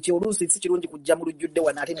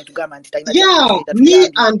 Yeah, me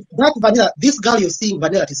and that Vanilla, this girl you're seeing,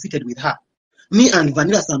 Vanilla is seated with her. me and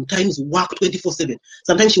Vanilla sometimes work 24/7.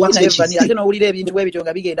 Sometimes she works when she's sick.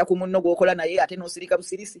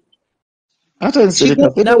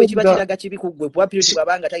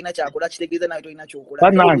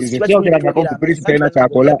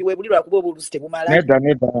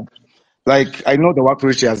 Like, I know the work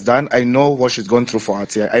she has done. I know what she's gone through for her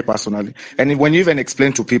tea, I personally. And when you even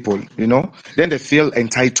explain to people, you know, then they feel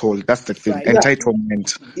entitled. That's the thing. Right.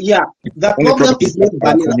 Entitlement. Yeah. The problem is not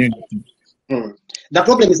Vanilla. The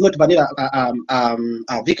problem is not Vanilla,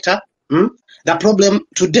 Victor. The problem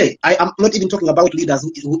today, I am not even talking about leaders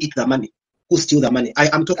who eat the money, who steal the money.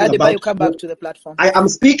 I am talking Adebayo, about. You come back to the platform. I am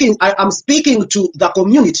speaking to the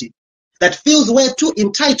community that feels we're too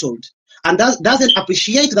entitled and doesn't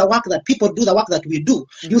appreciate the work that people do, the work that we do.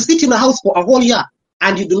 You sit in a house for a whole year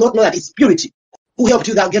and you do not know that it's Purity who helped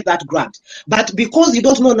you get that grant. But because you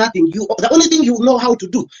don't know nothing, the only thing you know how to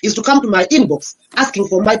do is to come to my inbox asking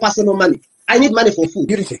for my personal money. I need money for food.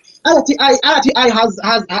 RTI has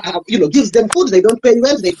gives them food. They don't pay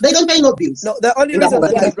rent. They don't pay no bills. No, the only reason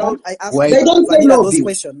I ask they don't pay no those bills.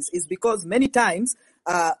 questions is because many times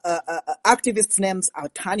activists' names are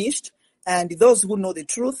tarnished, and those who know the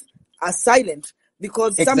truth are silent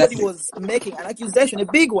because somebody was making an accusation, a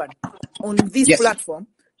big one, on this platform,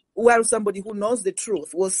 where somebody who knows the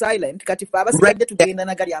truth was silent. Right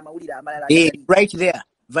there.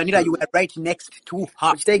 Vanilla, you were right next to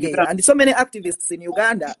her. And so many activists in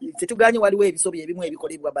Uganda,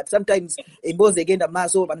 but sometimes without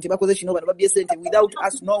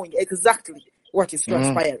us knowing exactly what is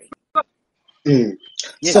transpiring.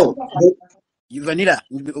 Yes. So, Vanilla,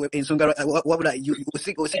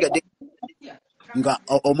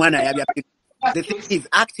 the thing is,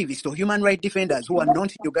 activists or human rights defenders who are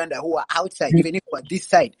not in Uganda, who are outside, even if we're this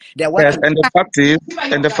side, they're working. Yes, and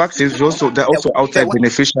the fact is, they're also outside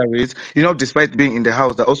beneficiaries. You know, despite being in the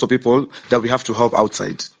house, there are also people that we have to help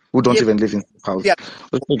outside who don't even live in the house. Yeah.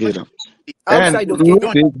 And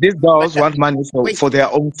these girls want money for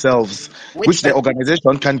their own selves, which the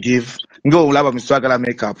organization can give. Those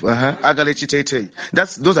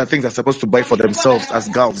are things they're supposed to buy for themselves as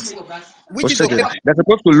girls. They're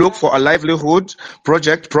supposed to look for a livelihood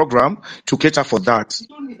program to cater for that.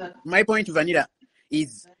 My point, Vanilla,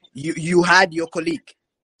 is you had your colleague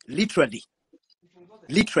literally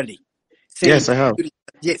saying, yes, I have.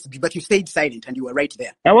 Yes, but you stayed silent and you were right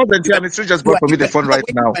there. I wasn't here. Mr. just brought for me the phone right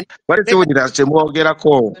now. What is it with that? Get a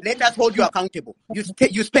call. Let us hold you accountable.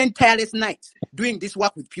 You spent tireless nights doing this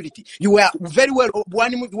work with Purity. You were very well.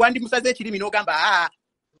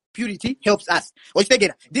 Purity helps us.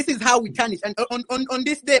 This is how we turn it. And on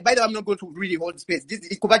this day, by the way, I'm not going to really hold space. This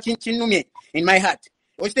is in my heart.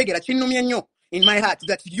 In my heart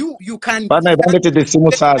that you can.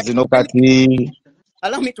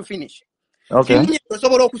 Allow me to finish. Okay. I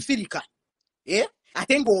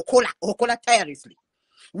think okola tirelessly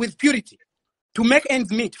with Purity to make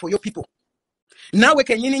ends meet for your people. Now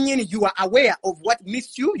you are aware of what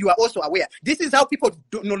missed you. You are also aware. This is how people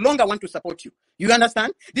no longer want to support you. You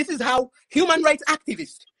understand? This is how human rights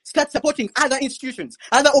activists start supporting other institutions,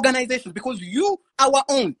 other organizations, because you, our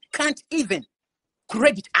own, can't even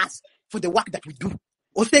credit us for the work that we do.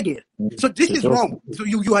 So this is wrong. So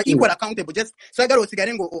you are equal accountable. Just or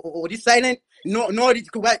this silent. No,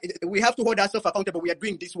 we have to hold ourselves accountable. We are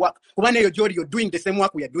doing this work. You're doing the same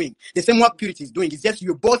work we are doing. The same work Purity is doing. It's just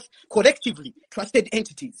you're both collectively trusted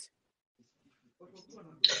entities.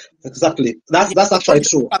 Exactly. That's actually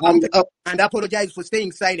true. And apologize for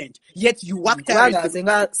staying silent. Yet you worked out. Yeah, and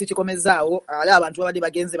that's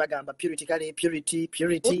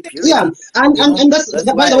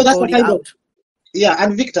by the way, that's the kind of. Yeah,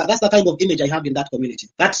 and Victor, that's the kind of image I have in that community.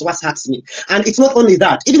 That's what hurts me. And it's not only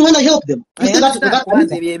that. Even when I help them, you see that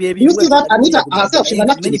Anita herself, she's an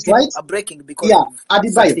activist, right?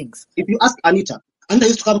 Adebayo. If you ask Anita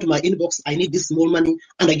used to come to my inbox, I need this small money,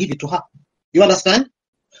 and I give it to her. You understand?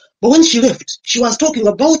 But when she left, she was talking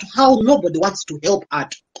about how nobody wants to help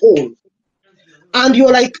at all. And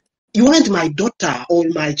you're like, you aren't my daughter or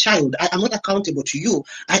my child. I am not accountable to you.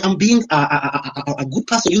 I am being a good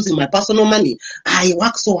person using my personal money. I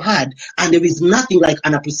work so hard, and there is nothing like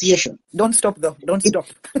an appreciation. Don't stop, though. Don't stop.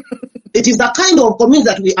 It is the kind of community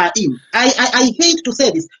that we are in. I hate to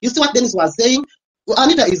say this. You see what Dennis was saying? Well,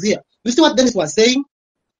 Anita is here. You see what Dennis was saying?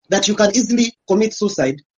 That you can easily commit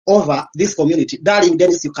suicide over this community. Darling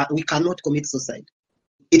Dennis, we cannot commit suicide.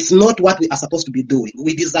 It's not what we are supposed to be doing.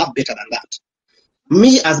 We deserve better than that.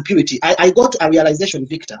 Me as Purity, I got a realization,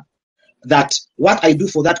 Victor, that what I do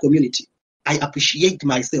for that community, I appreciate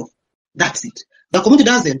myself. That's it. The community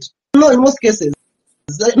doesn't. No, in most cases,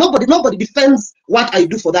 nobody defends what I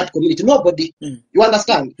do for that community. Nobody. You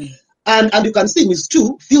understand? And you can see Miss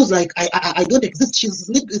Two feels like I don't exist. She's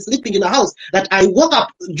sleeping in a house that I woke up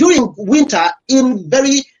during winter in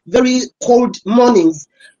very, very cold mornings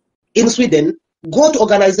in Sweden, go to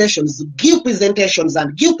organizations, give presentations,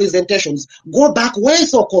 go back where it's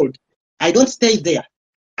so cold. I don't stay there.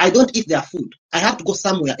 I don't eat their food. I have to go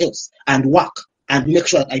somewhere else and work and make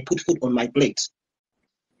sure that I put food on my plate.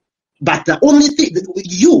 But the only thing that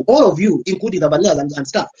you, all of you, including the bananas and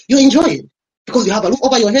stuff, you enjoy it. Because you have a roof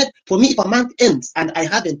over your head. For me, if a month ends and I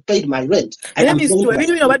haven't paid my rent, I am going to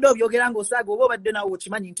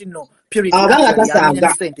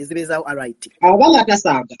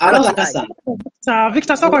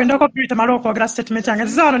Victor Soko indoko purity maloko gra statement yange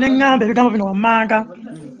zano nengambe bigambo bino wamanga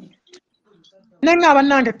nenga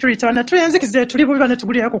banange purity wana tuyenzikize tulibu bane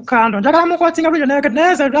tuguliye ku kando njagala mu kwatinga buli nega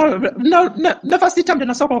neza no first time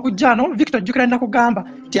na Soko okujjano Victor jukira na kugamba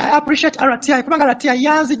ti I appreciate RTI kubanga RTI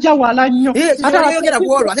yanzi jawala nnyo ata yogera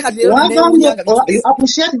gwolo ate kati you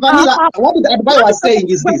appreciate vanilla. What the Adebayo was saying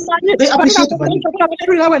is this: they appreciate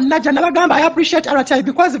vanilla. I appreciate RTI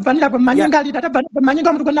because vanilla gwe manyinga leader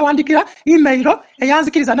manyinga mtu gonna wandikira email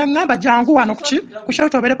eyanzikiriza na ngamba jangu wano ku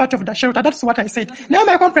shelter obere part of the shelter. That's what I said. Now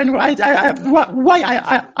my complaint why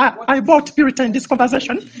I bought purity in this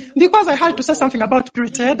conversation, because I had to say something about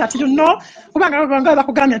purity that kubanga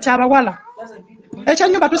bakugambye nti abawala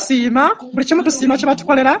ekyanyumba tusiima buli kimu tusiima kye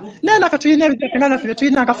batukolera naye naffe tulina ebiteekenga naffe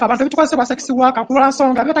tulina ngafe abantu bitukozesebwa sexy worker kulwa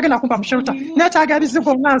nsonga byetagenda kumpa mu shelter neetaaga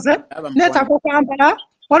ebizigo nganze neetaaga okwambala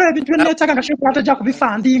waliwo ebintu byeneetaaga nga shelter atajja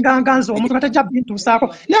kubifandinga nganze omuntu atajja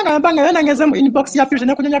bintuusaako naye nga mbanga yona ngeze mu inbox ya purity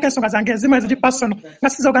nekunyonyako ensonga zange ezimu eziri personal nga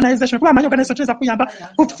siza organization kuba amanyi organization tuyinza kuyamba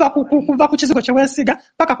kuva ku kizigo kye weesiga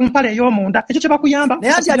paka ku mpale ey'omunda ekyo kye bakuyamba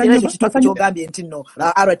naye ati ekyo kituufu kyogambye nti nno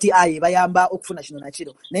RTI bayamba okufuna kino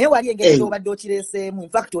nakiro naye wali engeri obadde okireeseemu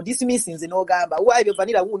infact odismissinze n'ogamba waayo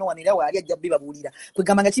vanilla wuuno wanira waali ajja bibabuulira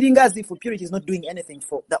kwegamba nga kiringa as if Purity is not doing anything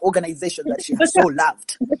for the organization that she has so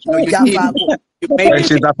loved.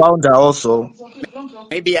 She's a founder also.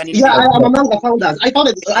 Maybe I'm among the founders. I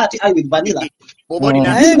founded RTI with vanilla.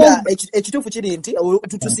 Ekituufu kiri nti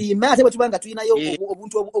tutusiime ate bwe tuba nga tulinayo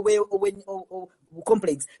obuntu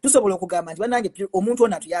complex tusobola okugamba nti bannange omuntu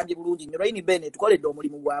ono atuyambye bulungi nnyo Rainy Bene tukoledde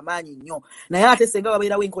omulimu gw'amaanyi nnyo naye ate senga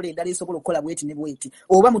wabeerawo enkola endala esobola okukola bweti ne bweti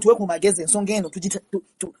oba mutuwe ku magezi ensonga eno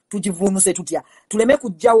tugivuunuse tutya tuleme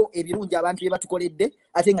kujjawo ebirungi abantu bye batukoledde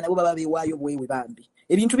ate nga nabo baba beewaayo bwewe bambi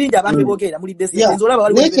ebintu bingi abantu bebogerera muli desitenzi olaba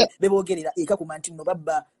waliwo bebogerera eka ku manti nno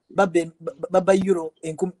babba euro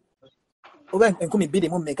 10,000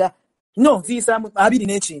 mu mmeka no nfiisaamu 20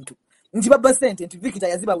 n'ekintu nti babba ssente nti Victor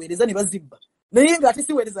yazibaweereza ne bazibba naye nga ate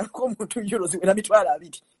siweerezako omuntu euro ziwera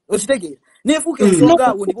 20,000 okitegeera neefuuka ensonga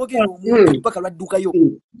awo ne boogera omuntu mpaka lwaddukayo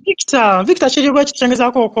Victor kiri lwaki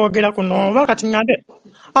kyengezaako okwogera kuno oba kati ngande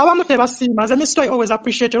abamu tebasiima nze Mr. I always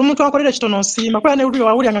appreciate omuntu akolera ekitono nsiima kuba ne ulio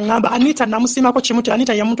wawulya nga ngamba Anita namusiimako kimu ti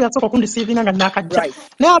Anita ye muntu yasooka okundisiivinga nga nakajja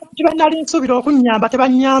naye abantu bennali nsuubira okunnyamba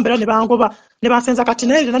tebanyamba era ne bangoba ne bansenza kati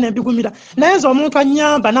naye era ne mbigumira naye nze omuntu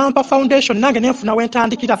annyamba nampa foundation nange nenfuna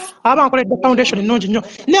wentandikira aba nkoledde foundation ennungi nnyo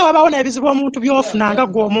naye wabawo n'ebizibu omuntu byofunanga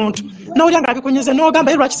gwe omuntu n'owulya nga abikunyize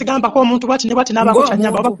n'ogamba lwaki sigambako omuntu bwati ne bwati n'abaako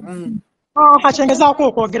kyanyamba kyengezaako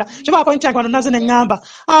okwogera kiba pointi yange wano naze ne ŋŋamba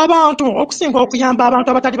abantu okusinga okuyamba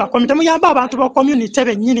abantu abatali bakomi temuyamba abantu ba community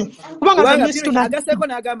bennyini kubanga agaseeko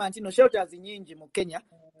n'agamba nti no shelters nyingi mu Kenya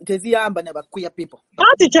teziyamba na bakuya people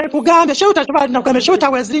ati kyekugambye shelter tubalina kugamba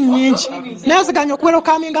shelter weziri nnyingi naye ziganya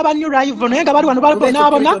okuwerokaminga aba new rival naye nga bali wano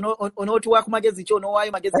balibonabona onootuwa ku magezi ki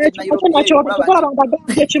onowaayo magezi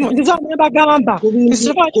kimu nzizamwe bagamba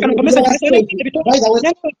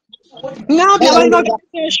ngambye abalina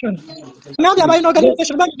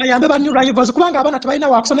organization bayambe ba new rivals kubanga abaana tebalina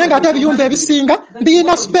wakusoma naye nga ate ebiyumba ebisinga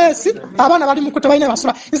birina space abaana bali muku tebalina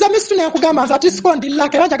basula nze misitu nekugamba nze ati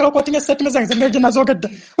sikondillako era njagala okwotinga essetime zange zengeri gye nazogedde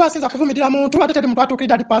kuba sinza kuvumirira muntu ate teri muntu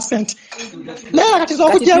atuukirira 100%. Naye kati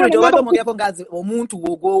zokujeomugeko ngazi omuntu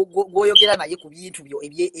gwoyogera naye ku bintu byo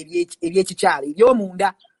ebyekikyalo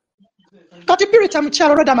ebyomunda kati Purity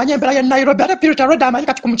mukyala olwedde amanyi embeera ye Nairobi ate Purity olwedde amanyi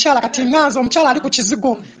kati ku mukyala kati nganza omukyala ali ku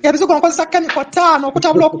kizigo ebizigo nkozesa kemiko 5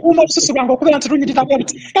 okutabula okukuuma olususu lwange okubeera nti lunyirira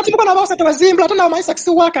bwenti kati mukono abawo sente wezimbula ate nabamanyi sexy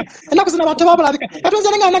worker ennaku zino abantu babulabika kati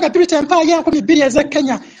nze nenga nanga Purity empaya ye2,000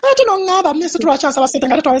 ez'Ekenya ate noŋŋamba minisitule lwakyansaba sente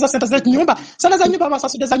nga ate twaweza sente z'ennyumba sente z'ennyumba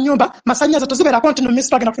basasudde za nnyumba masannyalaze tuzibeerako nti no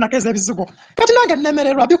minisitule agenda kufunako ez'ebizigo kati nange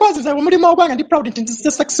nnemererwa because nze omulimu ogwange ndi proud nti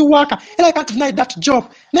nzizze sexy worker era I can't deny that job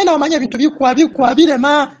naye nabamanyi ebintu bikwa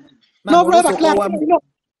birema n'obulaba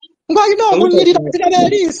ng'olina omunyirira tiraba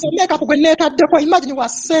eriiso meka kugwe neetaddeko imagine wa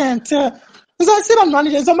ssente nze siba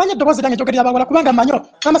nnwanire nze omanyi eddoboozi lyange jogerera abawala kubanga manyo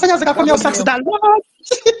amasannyalaze gakomyewo saxidal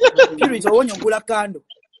Purity owonye ogula kando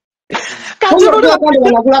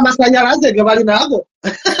wanagula amasanyalaze ge bali nago.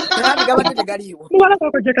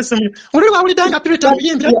 Uli wawulidanga pirita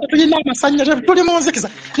biyimbi tulina amasanyalaze tuli mu nzikiza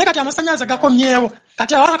naye kati amasanyalaze gakomyewo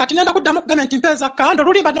kati nenda kuddamu gavumenti mpeeza kando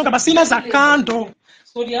lulimba nga basina za kando.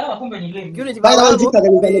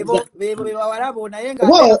 Bebawarabo naye nga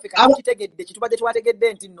kitegedde kitubadde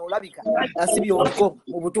twategedde nti nno olabika asibye obuko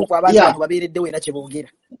mu butuufu abantu babeereddewo era kye boogera.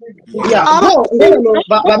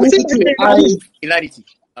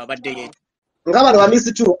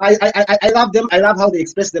 I love them. I love how they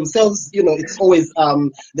express themselves. You know, it's always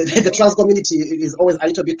the trans community is always a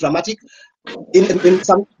little bit dramatic,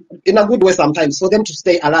 in a good way sometimes, for them to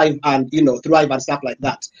stay alive and thrive and stuff like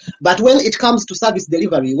that. But when it comes to service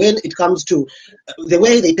delivery, when it comes to the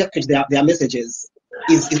way they package their messages,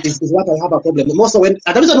 is what I have a problem. And also when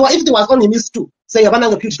the reason why if it was only Miss Two, say I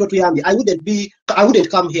wouldn't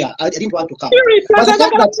come here. I didn't want to come. But the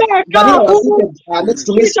fact that Vanilla was seated next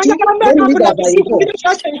to Miss Two, when leaders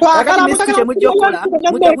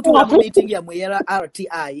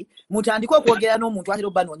are involved. Mutandika okwogera n'omuntu atera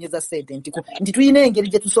obanoonyeza ssente nti tulina engeri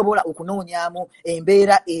gye tusobola okunoonyaamu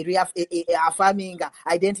embeera afaminga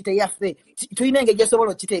identity yaffe, tulina engeri gye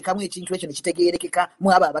tusobola okiteekamu ekintu ekyo ne kitegeerekeka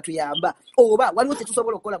mu abo abatuyamba, oba waliwo kye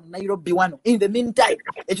tusobola okukola mu Nairobi wano in the meantime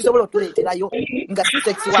ekisobola okutuleeterayo nga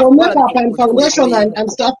for makeup and foundation and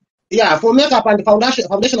stuff. Yeah, for makeup and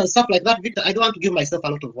foundation and stuff like that, Victor, I don't want to give myself a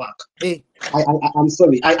lot of work. Hey. I'm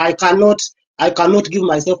sorry. I cannot give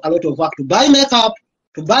myself a lot of work to buy makeup,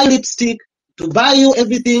 to buy lipstick, to buy you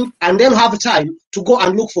everything, and then have time to go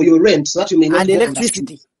and look for your rent so that you may not and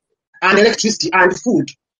electricity and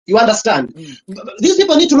food. You understand? These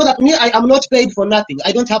people need to know that me, I am not paid for nothing.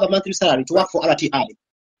 I don't have a monthly salary to work for RTI.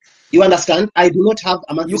 You understand? I do not have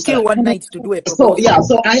a monthly salary. You kill one night to do it. So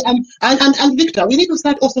I am, and Victor, we need to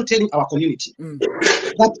start also telling our community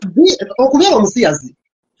that Ebisiyazi.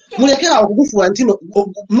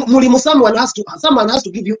 Someone has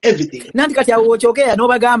to give you everything. Nanti kati awokyogera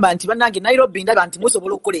n'obagamba nti bannange Nairobi ndaba nti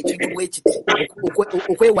musobola okukola ekintu bwekiti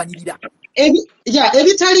okwewanirira.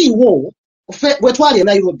 Ebitaliiwo bwe twali e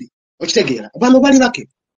Nairobi okitegeera bano bali bake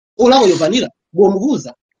olaba oyo Vanilla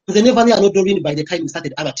bw'omubuuza nze ne Vanilla not doing by the time we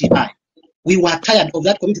started RTI. We were tired of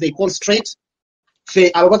that community they call straight.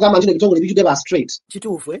 Fe abo bagamba nti ebitongole bijjudde ba straight.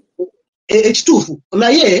 Kituufu ekituufu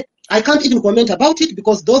naye I can't even comment about it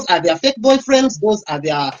because those are their fake boyfriends, those are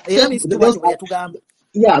their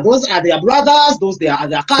those are their brothers, those are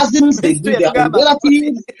their cousins, they do their own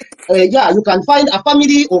relatives. You can find a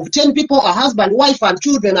family of 10 people, a husband, wife, and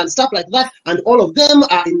children, and stuff like that, and all of them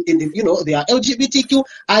are in they are LGBTQ.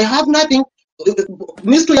 I have nothing.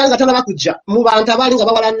 Mr. Young atana bakujja mu bantu abalinga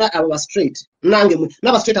bawalana aba straight nange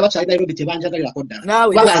naba straight abacha Nairobi tebanjagalira kodda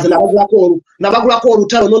bangaze nabagulako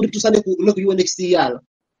olutalo nondi tusane ku UNHCR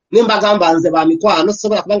nimbagamba nze ba mikwano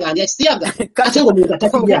sobola kubanga ndi Ebisiyaga ate ngo muntu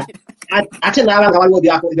atakijja ate nabanga waliwo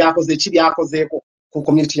byakoze ki byakozeeko ku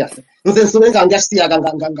community yaffe nze nsobenga ndi Ebisiyaga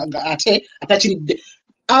ate atakiridde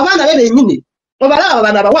abana bebe nyine obalaba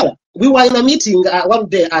bana bawala. We were in a meeting one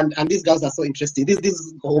day and these girls are so interesting.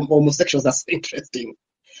 These homosexuals are so interesting.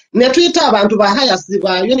 Netwita abantu ba highest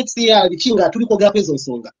ba UNHCR bichinga tulikogera kwezo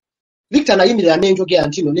nsonga. Victor na yimira nenjogera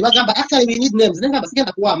ntino ne bagamba actually we need names nenga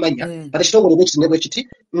basigenda kuwa amanya but ekitongole bwe kiti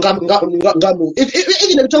ngamu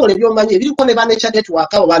even ebitongole byomanye biriko ne ba nature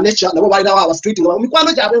network abo ba nature nabo bali nawo street ngaba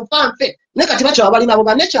mikwano gyabwe mfanfe ne kati bacho abali nabo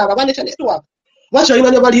ba nature network bacho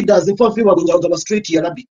ina ne ba leaders mfanfe bagunja ngaba street ya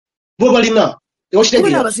nabi bo bali na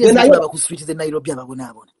Abasiyazi ku street ze Nairobi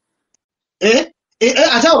ababonabona.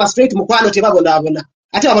 Ate aba straight mukwano tebabonabona.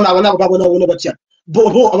 Ate abonabona babona batya.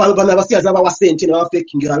 Bo abana Abasiyazi aba sente na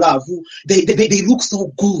faking your love. They look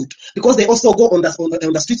so good because they also go on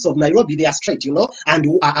the streets of Nairobi. They are straight,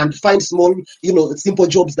 and find small, simple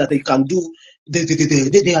jobs that they can do. They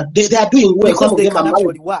are doing well. Because they can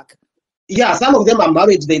actually work. Yeah, some of them are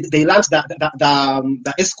married. They learned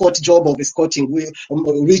the escort job of escorting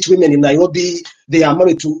rich women in Nairobi. They are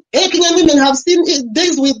married to Kenyan women. Have seen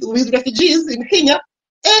days with refugees in Kenya.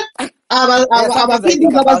 I've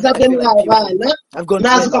gone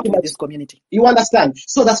to this community. You understand?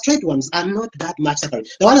 So the straight ones are not that much suffering.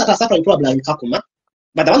 The ones that are suffering probably are in Kakuma,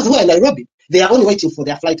 but the ones who are in Nairobi, they are only waiting for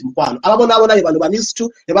their flight in Kwano. Ababona used to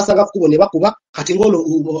nebasanga kubo nebakuba kati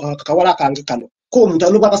ngono kakawala kange kano. Ko muntu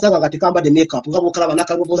aluba basanga kati kamba de makeup ngabo kala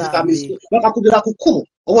banaka bozi kamisu bakakubira kukubo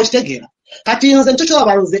obo kitegera. Kati nze nchocho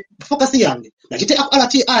abanze focus yange. Na kite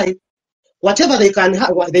RTI whatever they can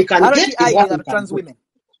get is trans women.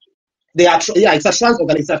 They are it's a trans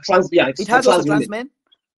organization. It has also trans men.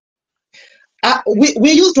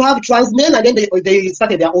 We used to have trans men and then they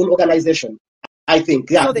started their own organization. I think,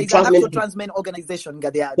 yeah. So there is an actual trans men organization.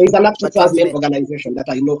 There is an actual trans men organization that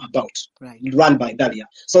I know about, run by Dahlia.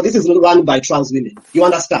 So this is run by trans women. You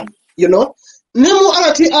understand? You know? Nemu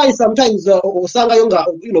RTI sometimes usanga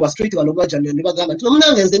yonga street banobaja nebagamba nti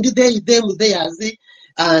munangenze ndi they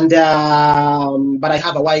and but I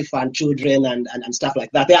have a wife and children and stuff like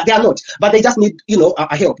that. They are not, but they just need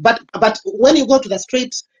a help. But when you go to the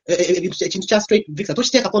straight straight Victor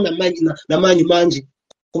tochiteka ko na manyi manji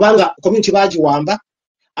kubanga community baji wamba,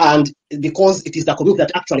 and because it is the community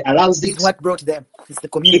that actually allows it. It's what brought them. It's the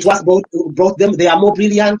community. It was brought them. They are more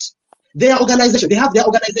brilliant. Their organization, they have their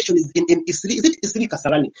organization in Isri. Is it Isri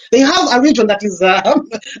Kasarani? They have a region that is they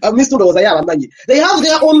have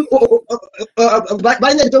their own by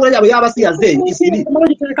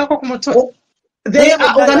they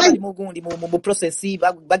are organized.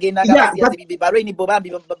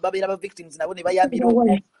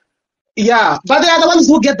 Yeah, but they are the ones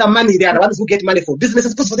who get the money. They are the ones who get money for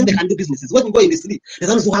businesses, because for them they can do businesses. When you go in the city, the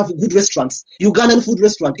ones who have good restaurants. Ugandan food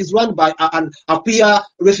restaurant is run by a queer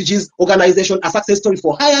refugees organization, a success story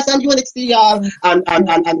for hires and UNHCR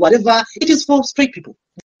and whatever. It is for straight people.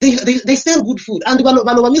 They sell good food, and you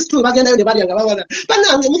understand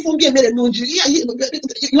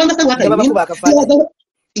what I mean?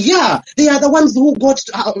 They are the ones who got,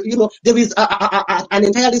 there is an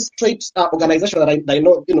entirely straight organization that I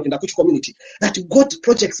know, in the Kuchi community, that got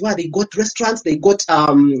projects where they got restaurants, they got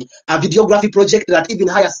a videography project that even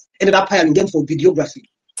ended up hiring them for videography.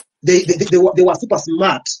 They were super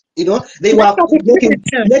smart, they were making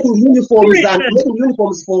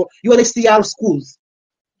uniforms for UNHCR schools.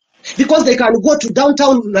 Because they can go to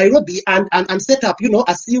downtown Nairobi and set up,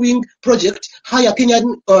 a sewing project, hire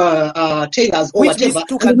Kenyan tailors or which whatever.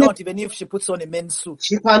 Which cannot, even if she puts on a men's suit.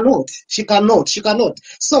 She cannot.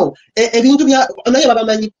 So, and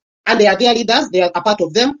they are their leaders. They are a part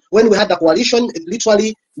of them. When we had the coalition,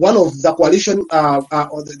 literally one of the coalition,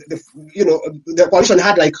 the coalition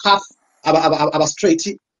had like half of a straight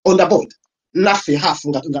on the board. Nafe half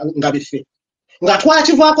ngabife. Nga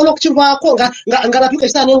twakivako n'okukivako nga batuuka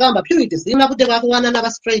ekiseera ne ngamba purity sirina budde bwa kuŋŋaana n'aba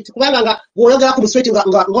straight kubanga nga bw'oyogera ku straight nga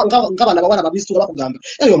bano abawala babisitu nga bakugamba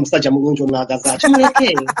eyo omusajja mulungi omwagaza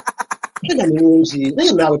kimuleke era mulungi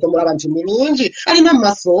naye naawe tomulaba nti mulungi alina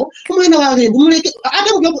mumaso omwana wange ngumuleke ate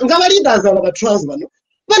nga baleaders abo batrans bano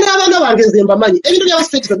abaana bange nze mbamanyi ebintu byaba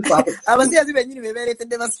straight tebifaako abasiyazi bennyini be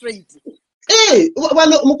beeretedde ba straight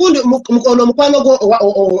mukwano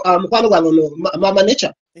gwange mama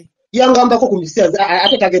nature yangambako ku Ebisiyazi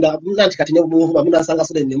ate tagenda nanti kati ne munkuba munasanga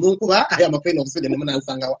sule ne munkuba aya mapeno kusule ne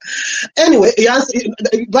munasanga wa anyway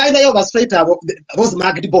by the over straight abo those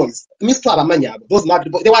marked boys Mr. Abamanya those marked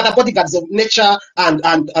boys they were the bodyguards of nature and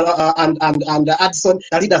Addison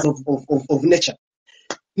the leaders of nature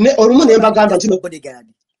ne olumu ne mbagamba nti bodyguard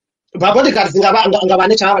bodyguards nga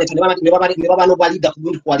nature abaleta ne baba no leader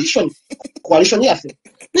ku coalition yafe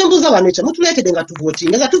nembuza banecha mutuletede nga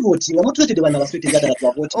tuvotinga mutuletede bana baswete jagala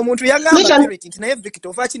twavote omuntu yagamba charity nti naye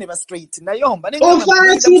Victor ofachi ne ba straight nayomba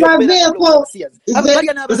ofachi baveko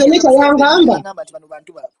zenecha yangamba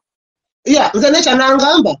zenecha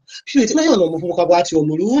nangamba shwiti naye ono omuvubuka bwati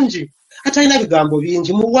omulungi atalina bigambo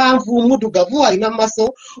bingi muwanvu mudugavu alina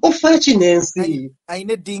maso ofachi nensi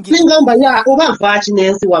aine dingi nengamba oba nfachi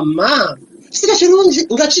nensi wamma Kisika kirungi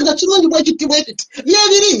nga kirungi bwekiti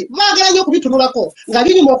byebiri baagala nnyo okubitunulako nga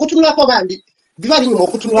biri mu okutunulako bandi biba biri mu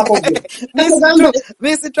okutunulako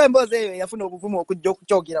Miss Tremboze eyo yafuna obuvumu okujja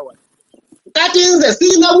okukyogera wano kati nze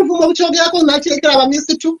sirina buvumu okukyogerako nakirekera aba Miss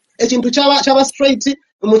tu ekintu kyaba straight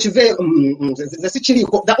mukive nze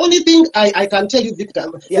sikiriko. The only thing I can tell you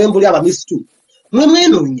Victor mbuli aba Miss tu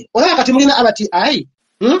mwenonye olaba kati mulina abati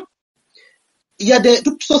yade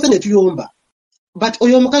tusoose ne tuyomba. But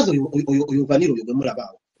when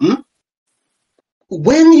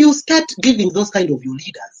you start giving those kind of your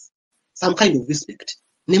leaders some kind of respect,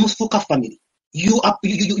 Nemusfoka family, you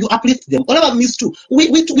uplift them. All of us Miss too.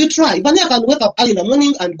 We try. Vania can wake up early in the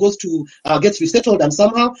morning and goes to gets resettled and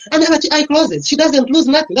somehow and then eye closes. She doesn't lose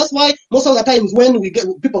nothing. That's why most of the times when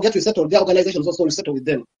people get resettled, their organizations also resettle with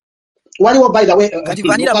them. By the way,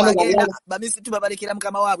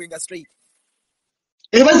 straight.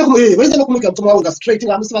 Weza kumika mtuma wanga straight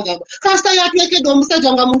nga musibagamba kasta yatwekede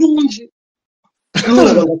omusajja nga mulungi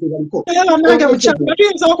nange mukyala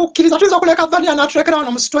tuyinza okukkiriza tuyinza okuleka Vania n'atulekera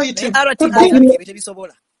wano mu straight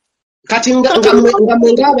kati nga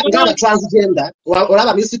transgender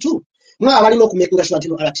olaba Miss too mwa abalina okumakinga sure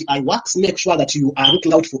that RTI works, make sure that you are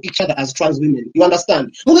looking out for each other as trans women. You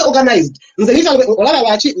understand? Mwe organized. Nze olaba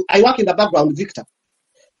wachi I work in the background Victor.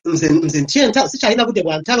 Nze ntienta sikyalina budde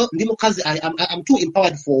bwa ntalo ndi mukazi I'm too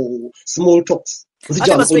empowered for small talks.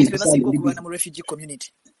 mu refugee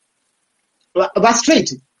community. But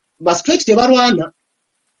straight tebarwana.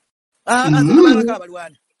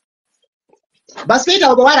 But straight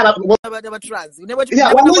abo bawala trans.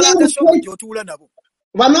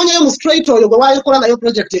 Wanonye mu straight oyo gwe wakola nayo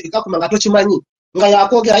project ikakuma nga tokimanyi nga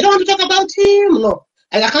yakogera. I don't want to talk about him, no.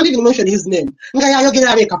 I can't even mention his name. Nga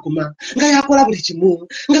yayogera abekakuma nga yakola buli kimu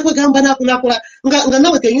nga kwegamba nakola nga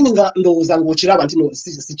nawe kenyini nga ndowooza ng'okiraba nti no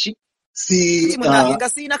si nga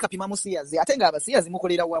sina kapima musiyazi ate nga abasiyazi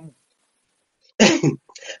mukolera wamu.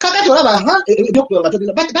 Kakati olaba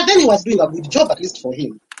but then he was doing a good job, at least for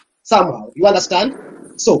him somehow, you understand.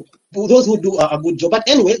 So for those who do a good job, but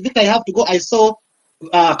anyway, Victor, I have to go. I saw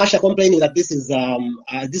Kasha complaining that this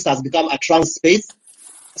has become a trans space,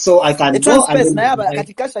 so I can go. Space na yaba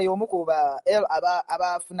kati Kasha yomuko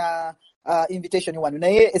abafuna invitation one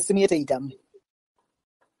naye esimu yete itamu.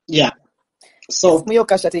 Yeah, so muyo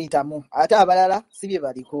Kasha te itamu ate abalala sibye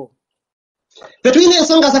baliko. Between the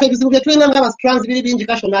songs that ebizibu between them was trans bili bingi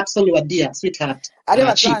Kasha not sonyiwa dear sweetheart. Ate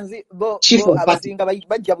ba trans bo abasinga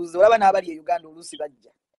bajja buzo olaba n'abali e Uganda olusi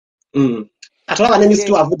bajja. Atolaba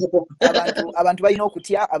n'emisitu avudeko. Abantu balina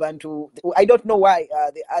okutya abantu. I don't know why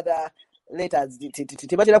the other letters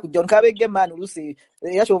tebatera kujja nkabegge man olusi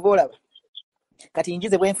yakyova kati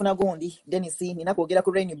injize bwenfuna gundi Dennis nina kwogera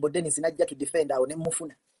ku Rainbow Dennis najja to defend awo ne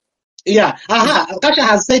mufuna. Yeah, Kasha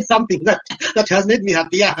has said something that has made me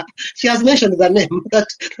happy. Yeah, she has mentioned the name that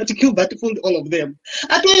Gilbert fooled all of them.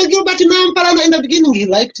 I told you Gilbert Nampalana in the beginning, he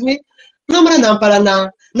liked me. Namara Nampalana.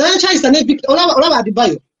 Nancha is an epic. Olaba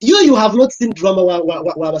Adebayo. You have not seen drama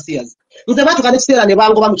Wabasiyazi. Nze batu kanekisera ne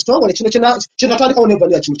bango bamukitongole kino twandika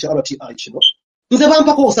onevanya kino kya RTI kino. Nze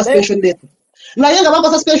bampako suspension letter. Naye nga bampa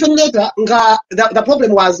suspension letter nga the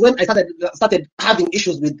problem was when I started having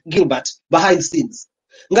issues with Gilbert behind the scenes.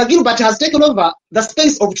 Nga Gilbert has taken over the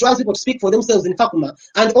space of trans people to speak for themselves in Kakuma,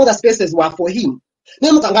 and all the spaces were for him.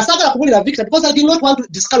 Victor, because I did not want to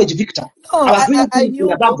discourage Victor. I knew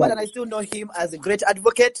Gilbert, and I still know him as a great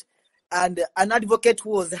advocate, and an advocate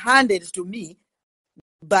who was handed to me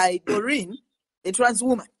by Doreen, a trans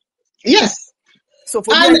woman. Yes. So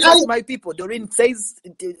for me, I trust my people. Doreen says,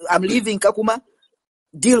 I'm leaving Kakuma,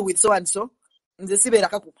 deal with so and so.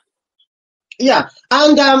 Yeah,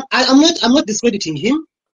 and I'm not discrediting him,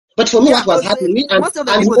 but for me, what was happening, and most of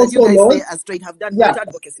the people that you guys say as straight have done great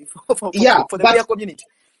advocacy for the queer community.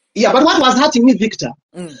 Yeah, but what was hurting me, Victor?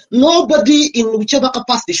 Nobody in whichever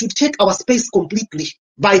capacity should take our space completely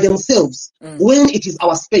by themselves when it is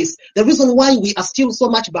our space. The reason why we are still so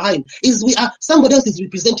much behind is somebody else is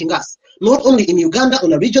representing us, not only in Uganda,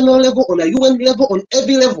 on a regional level, on a UN level, on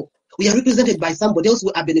every level. We are represented by somebody else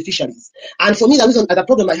who are beneficiaries. And for me, the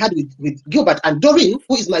problem I had with Gilbert and Doreen,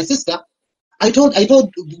 who is my sister, I told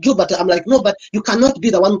Gilbert, I'm like, no, but you cannot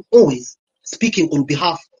be the one always speaking on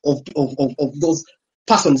behalf of those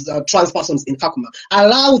persons, trans persons in Kakuma.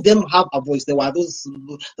 Allow them have a voice. There were those,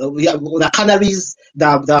 the canaries,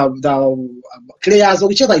 the players, or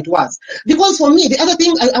whichever it was. Because for me, the other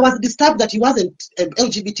thing, I was disturbed that he wasn't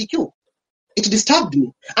LGBTQ. It disturbed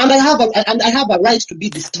me, and I have a right to be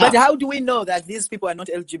disturbed. But how do we know that these people are not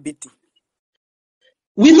LGBT?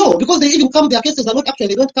 We know because they even come. Their cases are not actually.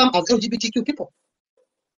 They don't come as LGBTQ people.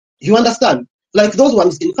 You understand? Like those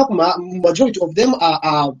ones in Kakuma, majority of them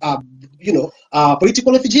are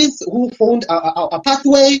political refugees who found a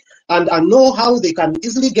pathway and know how they can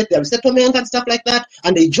easily get their resettlement and stuff like that,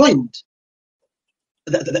 and they joined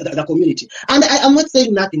the community. And I am not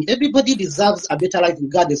saying nothing. Everybody deserves a better life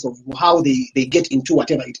regardless of how they get into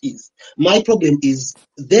whatever it is. My problem is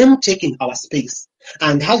them taking our space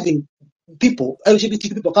and having people,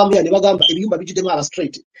 LGBT people come here and bagamba ebiyumba bijudemu aba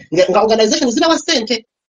straight. Nga organization zinawa sente.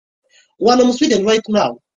 One in Sweden right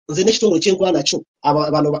now, nze n'ekitongole kyenkula nakyo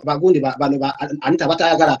bano bagundi bano anita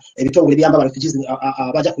batayagala ebitongole byamba ba refugees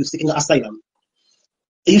abaja ku seeking asylum.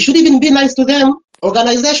 You should even be nice to them.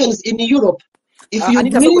 Organizations in Europe, if you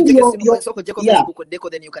bring your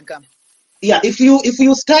then you can come. Yeah, if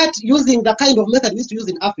you start using the kind of method we used to use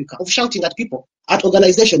in Africa of shouting at people at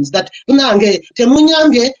organizations that unange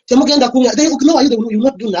temunyange temugenda kunya, they ignore you, they will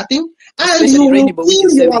not do nothing, and you will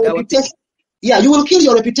kill your reputation. Yeah, you will kill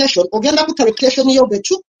your reputation. Ogenda kuta reputation hiyo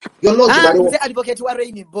bechu your lodge bali. Mzee advocate wa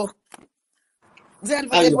Rainbow. Mzee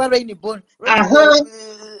advocate wa Rainbow.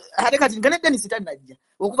 Hadeka tingane Dennis tanajja.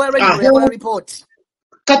 Okuva Rainbow ya report.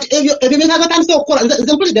 Kati ebyo nagatandise okukola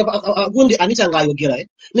nze mpulidde gundi Anita ng'ayogera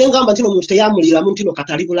nengamba ntino omuntu teyamulira muntu ntino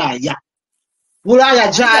katali Bulaaya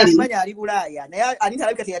gyali. Manya ali Bulaaya naye Anita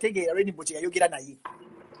alabika teyategeera Rainbow kye yayogera naye.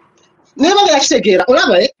 Naye bagala kitegeera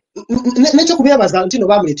olaba nekyo kubyebaza ntino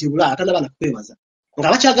bamuleeta Bulaaya tanaba nakwebaza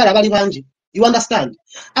nga bakyagala bali bangi You understand?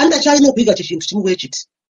 And the China bigger chintu chimuwe chiti.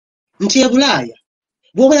 Nti ebulaya.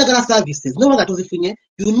 Bwoba yagala services. No wanga tozifunye.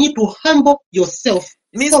 You need to humble yourself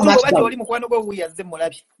so much down.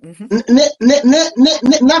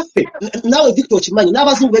 Naffe. Nawe Victor Chimanyi.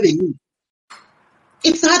 N'abazungu bebe yini.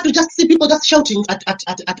 It's hard to just see people just shouting at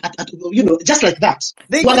you know, just like that.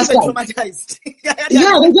 They get traumatized.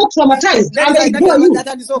 Yeah, they get traumatized. And they ignore you.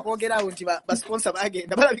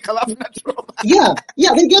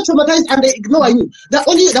 Yeah, they get traumatized and they ignore you.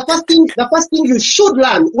 The first thing you should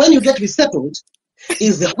learn when you get resettled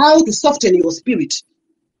is how to soften your spirit.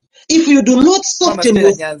 If you do not soften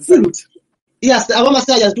your spirit, yes,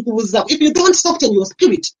 if you don't soften your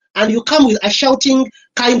spirit and you come with a shouting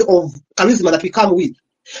kind of charisma that we come with,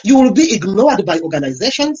 you will be ignored by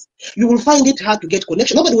organizations. You will find it hard to get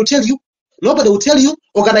connection. Nobody will tell you.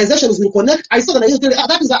 Organizations will connect. I saw organizations tell you,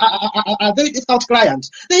 that is a very difficult client.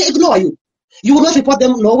 They ignore you. You will not report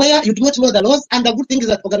them nowhere. You do not know the laws. And the good thing is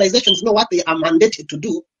that organizations know what they are mandated to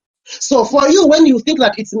do. So for you, when you think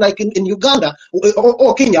that it's like in Uganda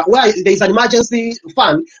or Kenya, where there is an emergency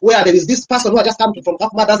fund, where there is this person who has just come from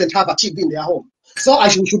Kakuma doesn't have a TV in their home, so I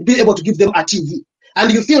should be able to give them a TV.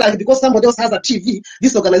 And you feel like because somebody else has a TV,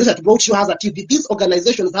 this organization that brought you has a TV. These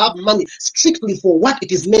organizations have money strictly for what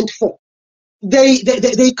it is meant for. They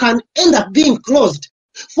can end up being closed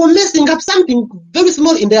for messing up something very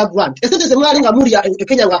small in their grant. Essentially, mwalinga muri ya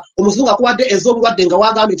Kenya nga omuzungu akuwadde ez'obulwadde nga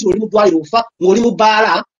wagambye nti oli mu ddwaliro ofa ng'oli mu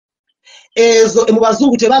bbaala. Ezo mu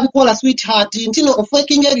bazungu tebabikola sweetheart ntino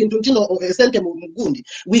ofeking ebintu ntino esente mu gundi.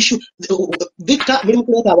 We should Victor bali mu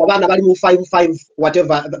kuleta abaana bali mu 55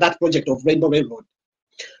 whatever that project of Rainbow Railroad.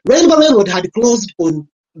 Rainbow Railroad had closed on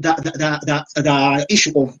the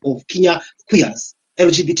issue of Kenya queers,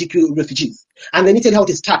 LGBTQ refugees, and let me tell you how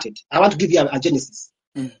it started. I want to give you a genesis.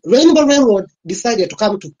 Rainbow Railroad decided to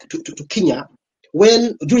come to Kenya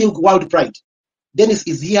during World Pride. Dennis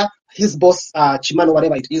is here. His boss, Chimano,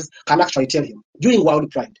 whatever it is, can actually tell him during World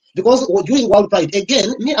Pride. Because during World Pride,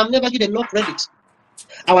 again, me, I'm never given no credit.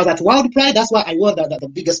 I was at World Pride. That's why I wore the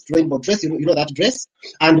biggest rainbow dress. You know that dress.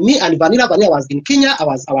 And me and Vanilla was in Kenya. I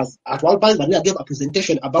was at World Pride. Vanilla gave a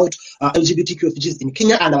presentation about LGBTQ refugees in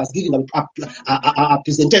Kenya, and I was giving a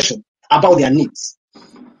presentation about their needs.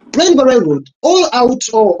 Rainbow Railroad, all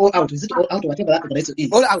out. Is it all out? Whatever that organization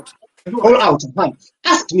is. All out.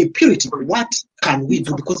 Asked me, Purity, what can we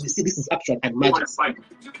do? Because we see this is actual and magic.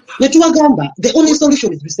 The only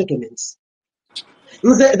solution is resettlements.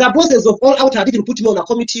 The bosses of All Out had even put me on a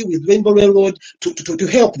committee with Rainbow Railroad to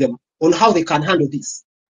help them on how they can handle this.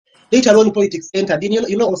 Later on, politics entered in.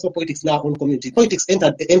 You know also politics now on community. Politics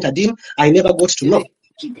entered in. I never got to know.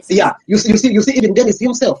 Yeah, you see, even Dennis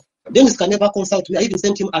himself. Dennis can never consult me. I even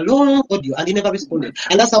sent him a long audio and he never responded.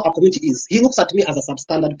 And that's how our community is. He looks at me as a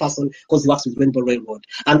substandard person because he works with Rainbow Railroad.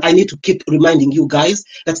 And I need to keep reminding you guys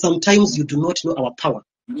that sometimes you do not know our power.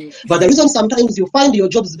 But the reason sometimes you find your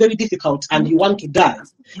jobs very difficult and you want to die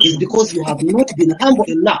is because you have not been humble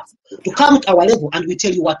enough to come to our level and we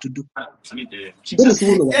tell you what to do. Dennis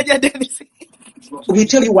will know. We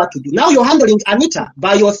tell you what to do. Now you're handling Anita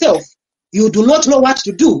by yourself. You do not know what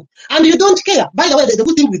to do, and you don't care. By the way, the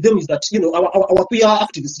good thing with them is that, you know, our queer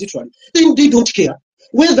activists, literally, they don't care.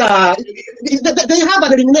 Whether they have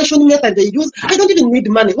an elimination method they use, I don't even need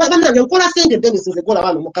money. Well, then you call us send them is the goal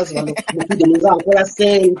of Mukasa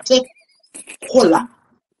sente kola.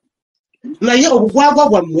 Na ye obugwagwa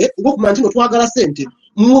bwamwe obukumanti otwagala sente.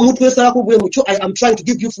 I am trying to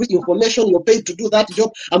give you free information. You're paid to do that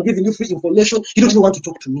job. I'm giving you free information. You don't even want to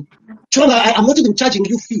talk to me. I am not even charging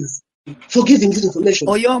you fees for giving this information.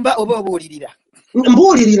 Oyomba oba obuulirira.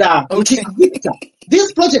 Okay. Victor,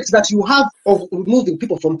 these projects that you have of removing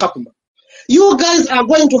people from Kakuma, you guys are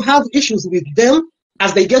going to have issues with them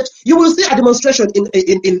as they get. You will see a demonstration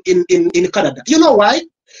in Canada. You know why?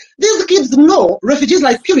 These kids know refugees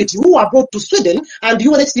like Purity who are brought to Sweden, and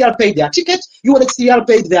UNHCR paid their ticket, UNHCR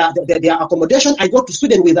paid their accommodation. I got to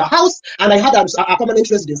Sweden with a house, and I had a permanent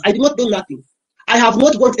residence. I did not do nothing. I have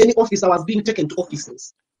not gone to any office. I was being taken to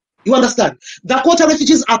offices. You understand? The quota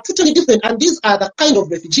refugees are totally different, and these are the kind of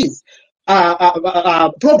refugees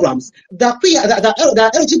programs. The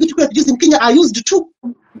LGBT refugees in Kenya are used to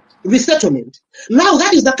resettlement. Now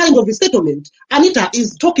that is the kind of resettlement Anita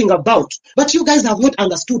is talking about, but you guys have not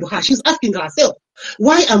understood her. She's asking herself,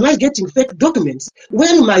 why am I getting fake documents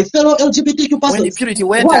when my fellow LGBTQ persons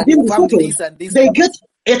who are being resettled,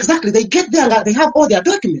 they get there and they have all their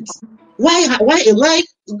documents. Why,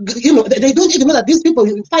 you know, they don't even know that these people,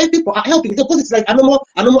 5 people are helping, because it's like a normal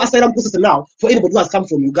asylum process now for anybody who has come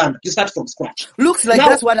from Uganda. You start from scratch. Looks like now,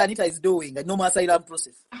 that's what Anita is doing, a normal asylum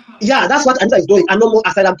process. Yeah, that's what Anita is doing, a normal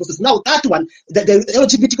asylum process. Now, that one, the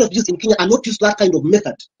LGBT communities in Kenya are not used to that kind of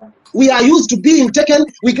method. We are used to being taken,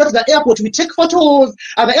 we go to the airport, we take photos,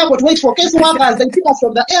 at the airport wait for case workers, then pick us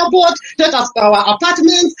from the airport, take us to our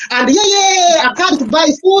apartments, and I can't to buy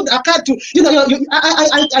food, I can't to, you know,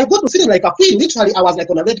 I go to feeling like a queen, literally I was like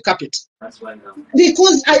on a red carpet. That's why now.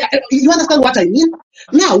 Because you understand what I mean?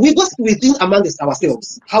 Now, we go within amongst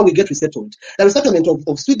ourselves, how we get resettled. The resettlement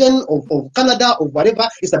of Sweden, of Canada, of whatever,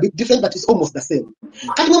 is a bit different, but it's almost the same.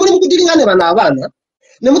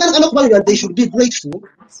 They should be grateful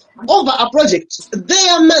over a project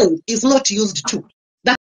their mind is not used to.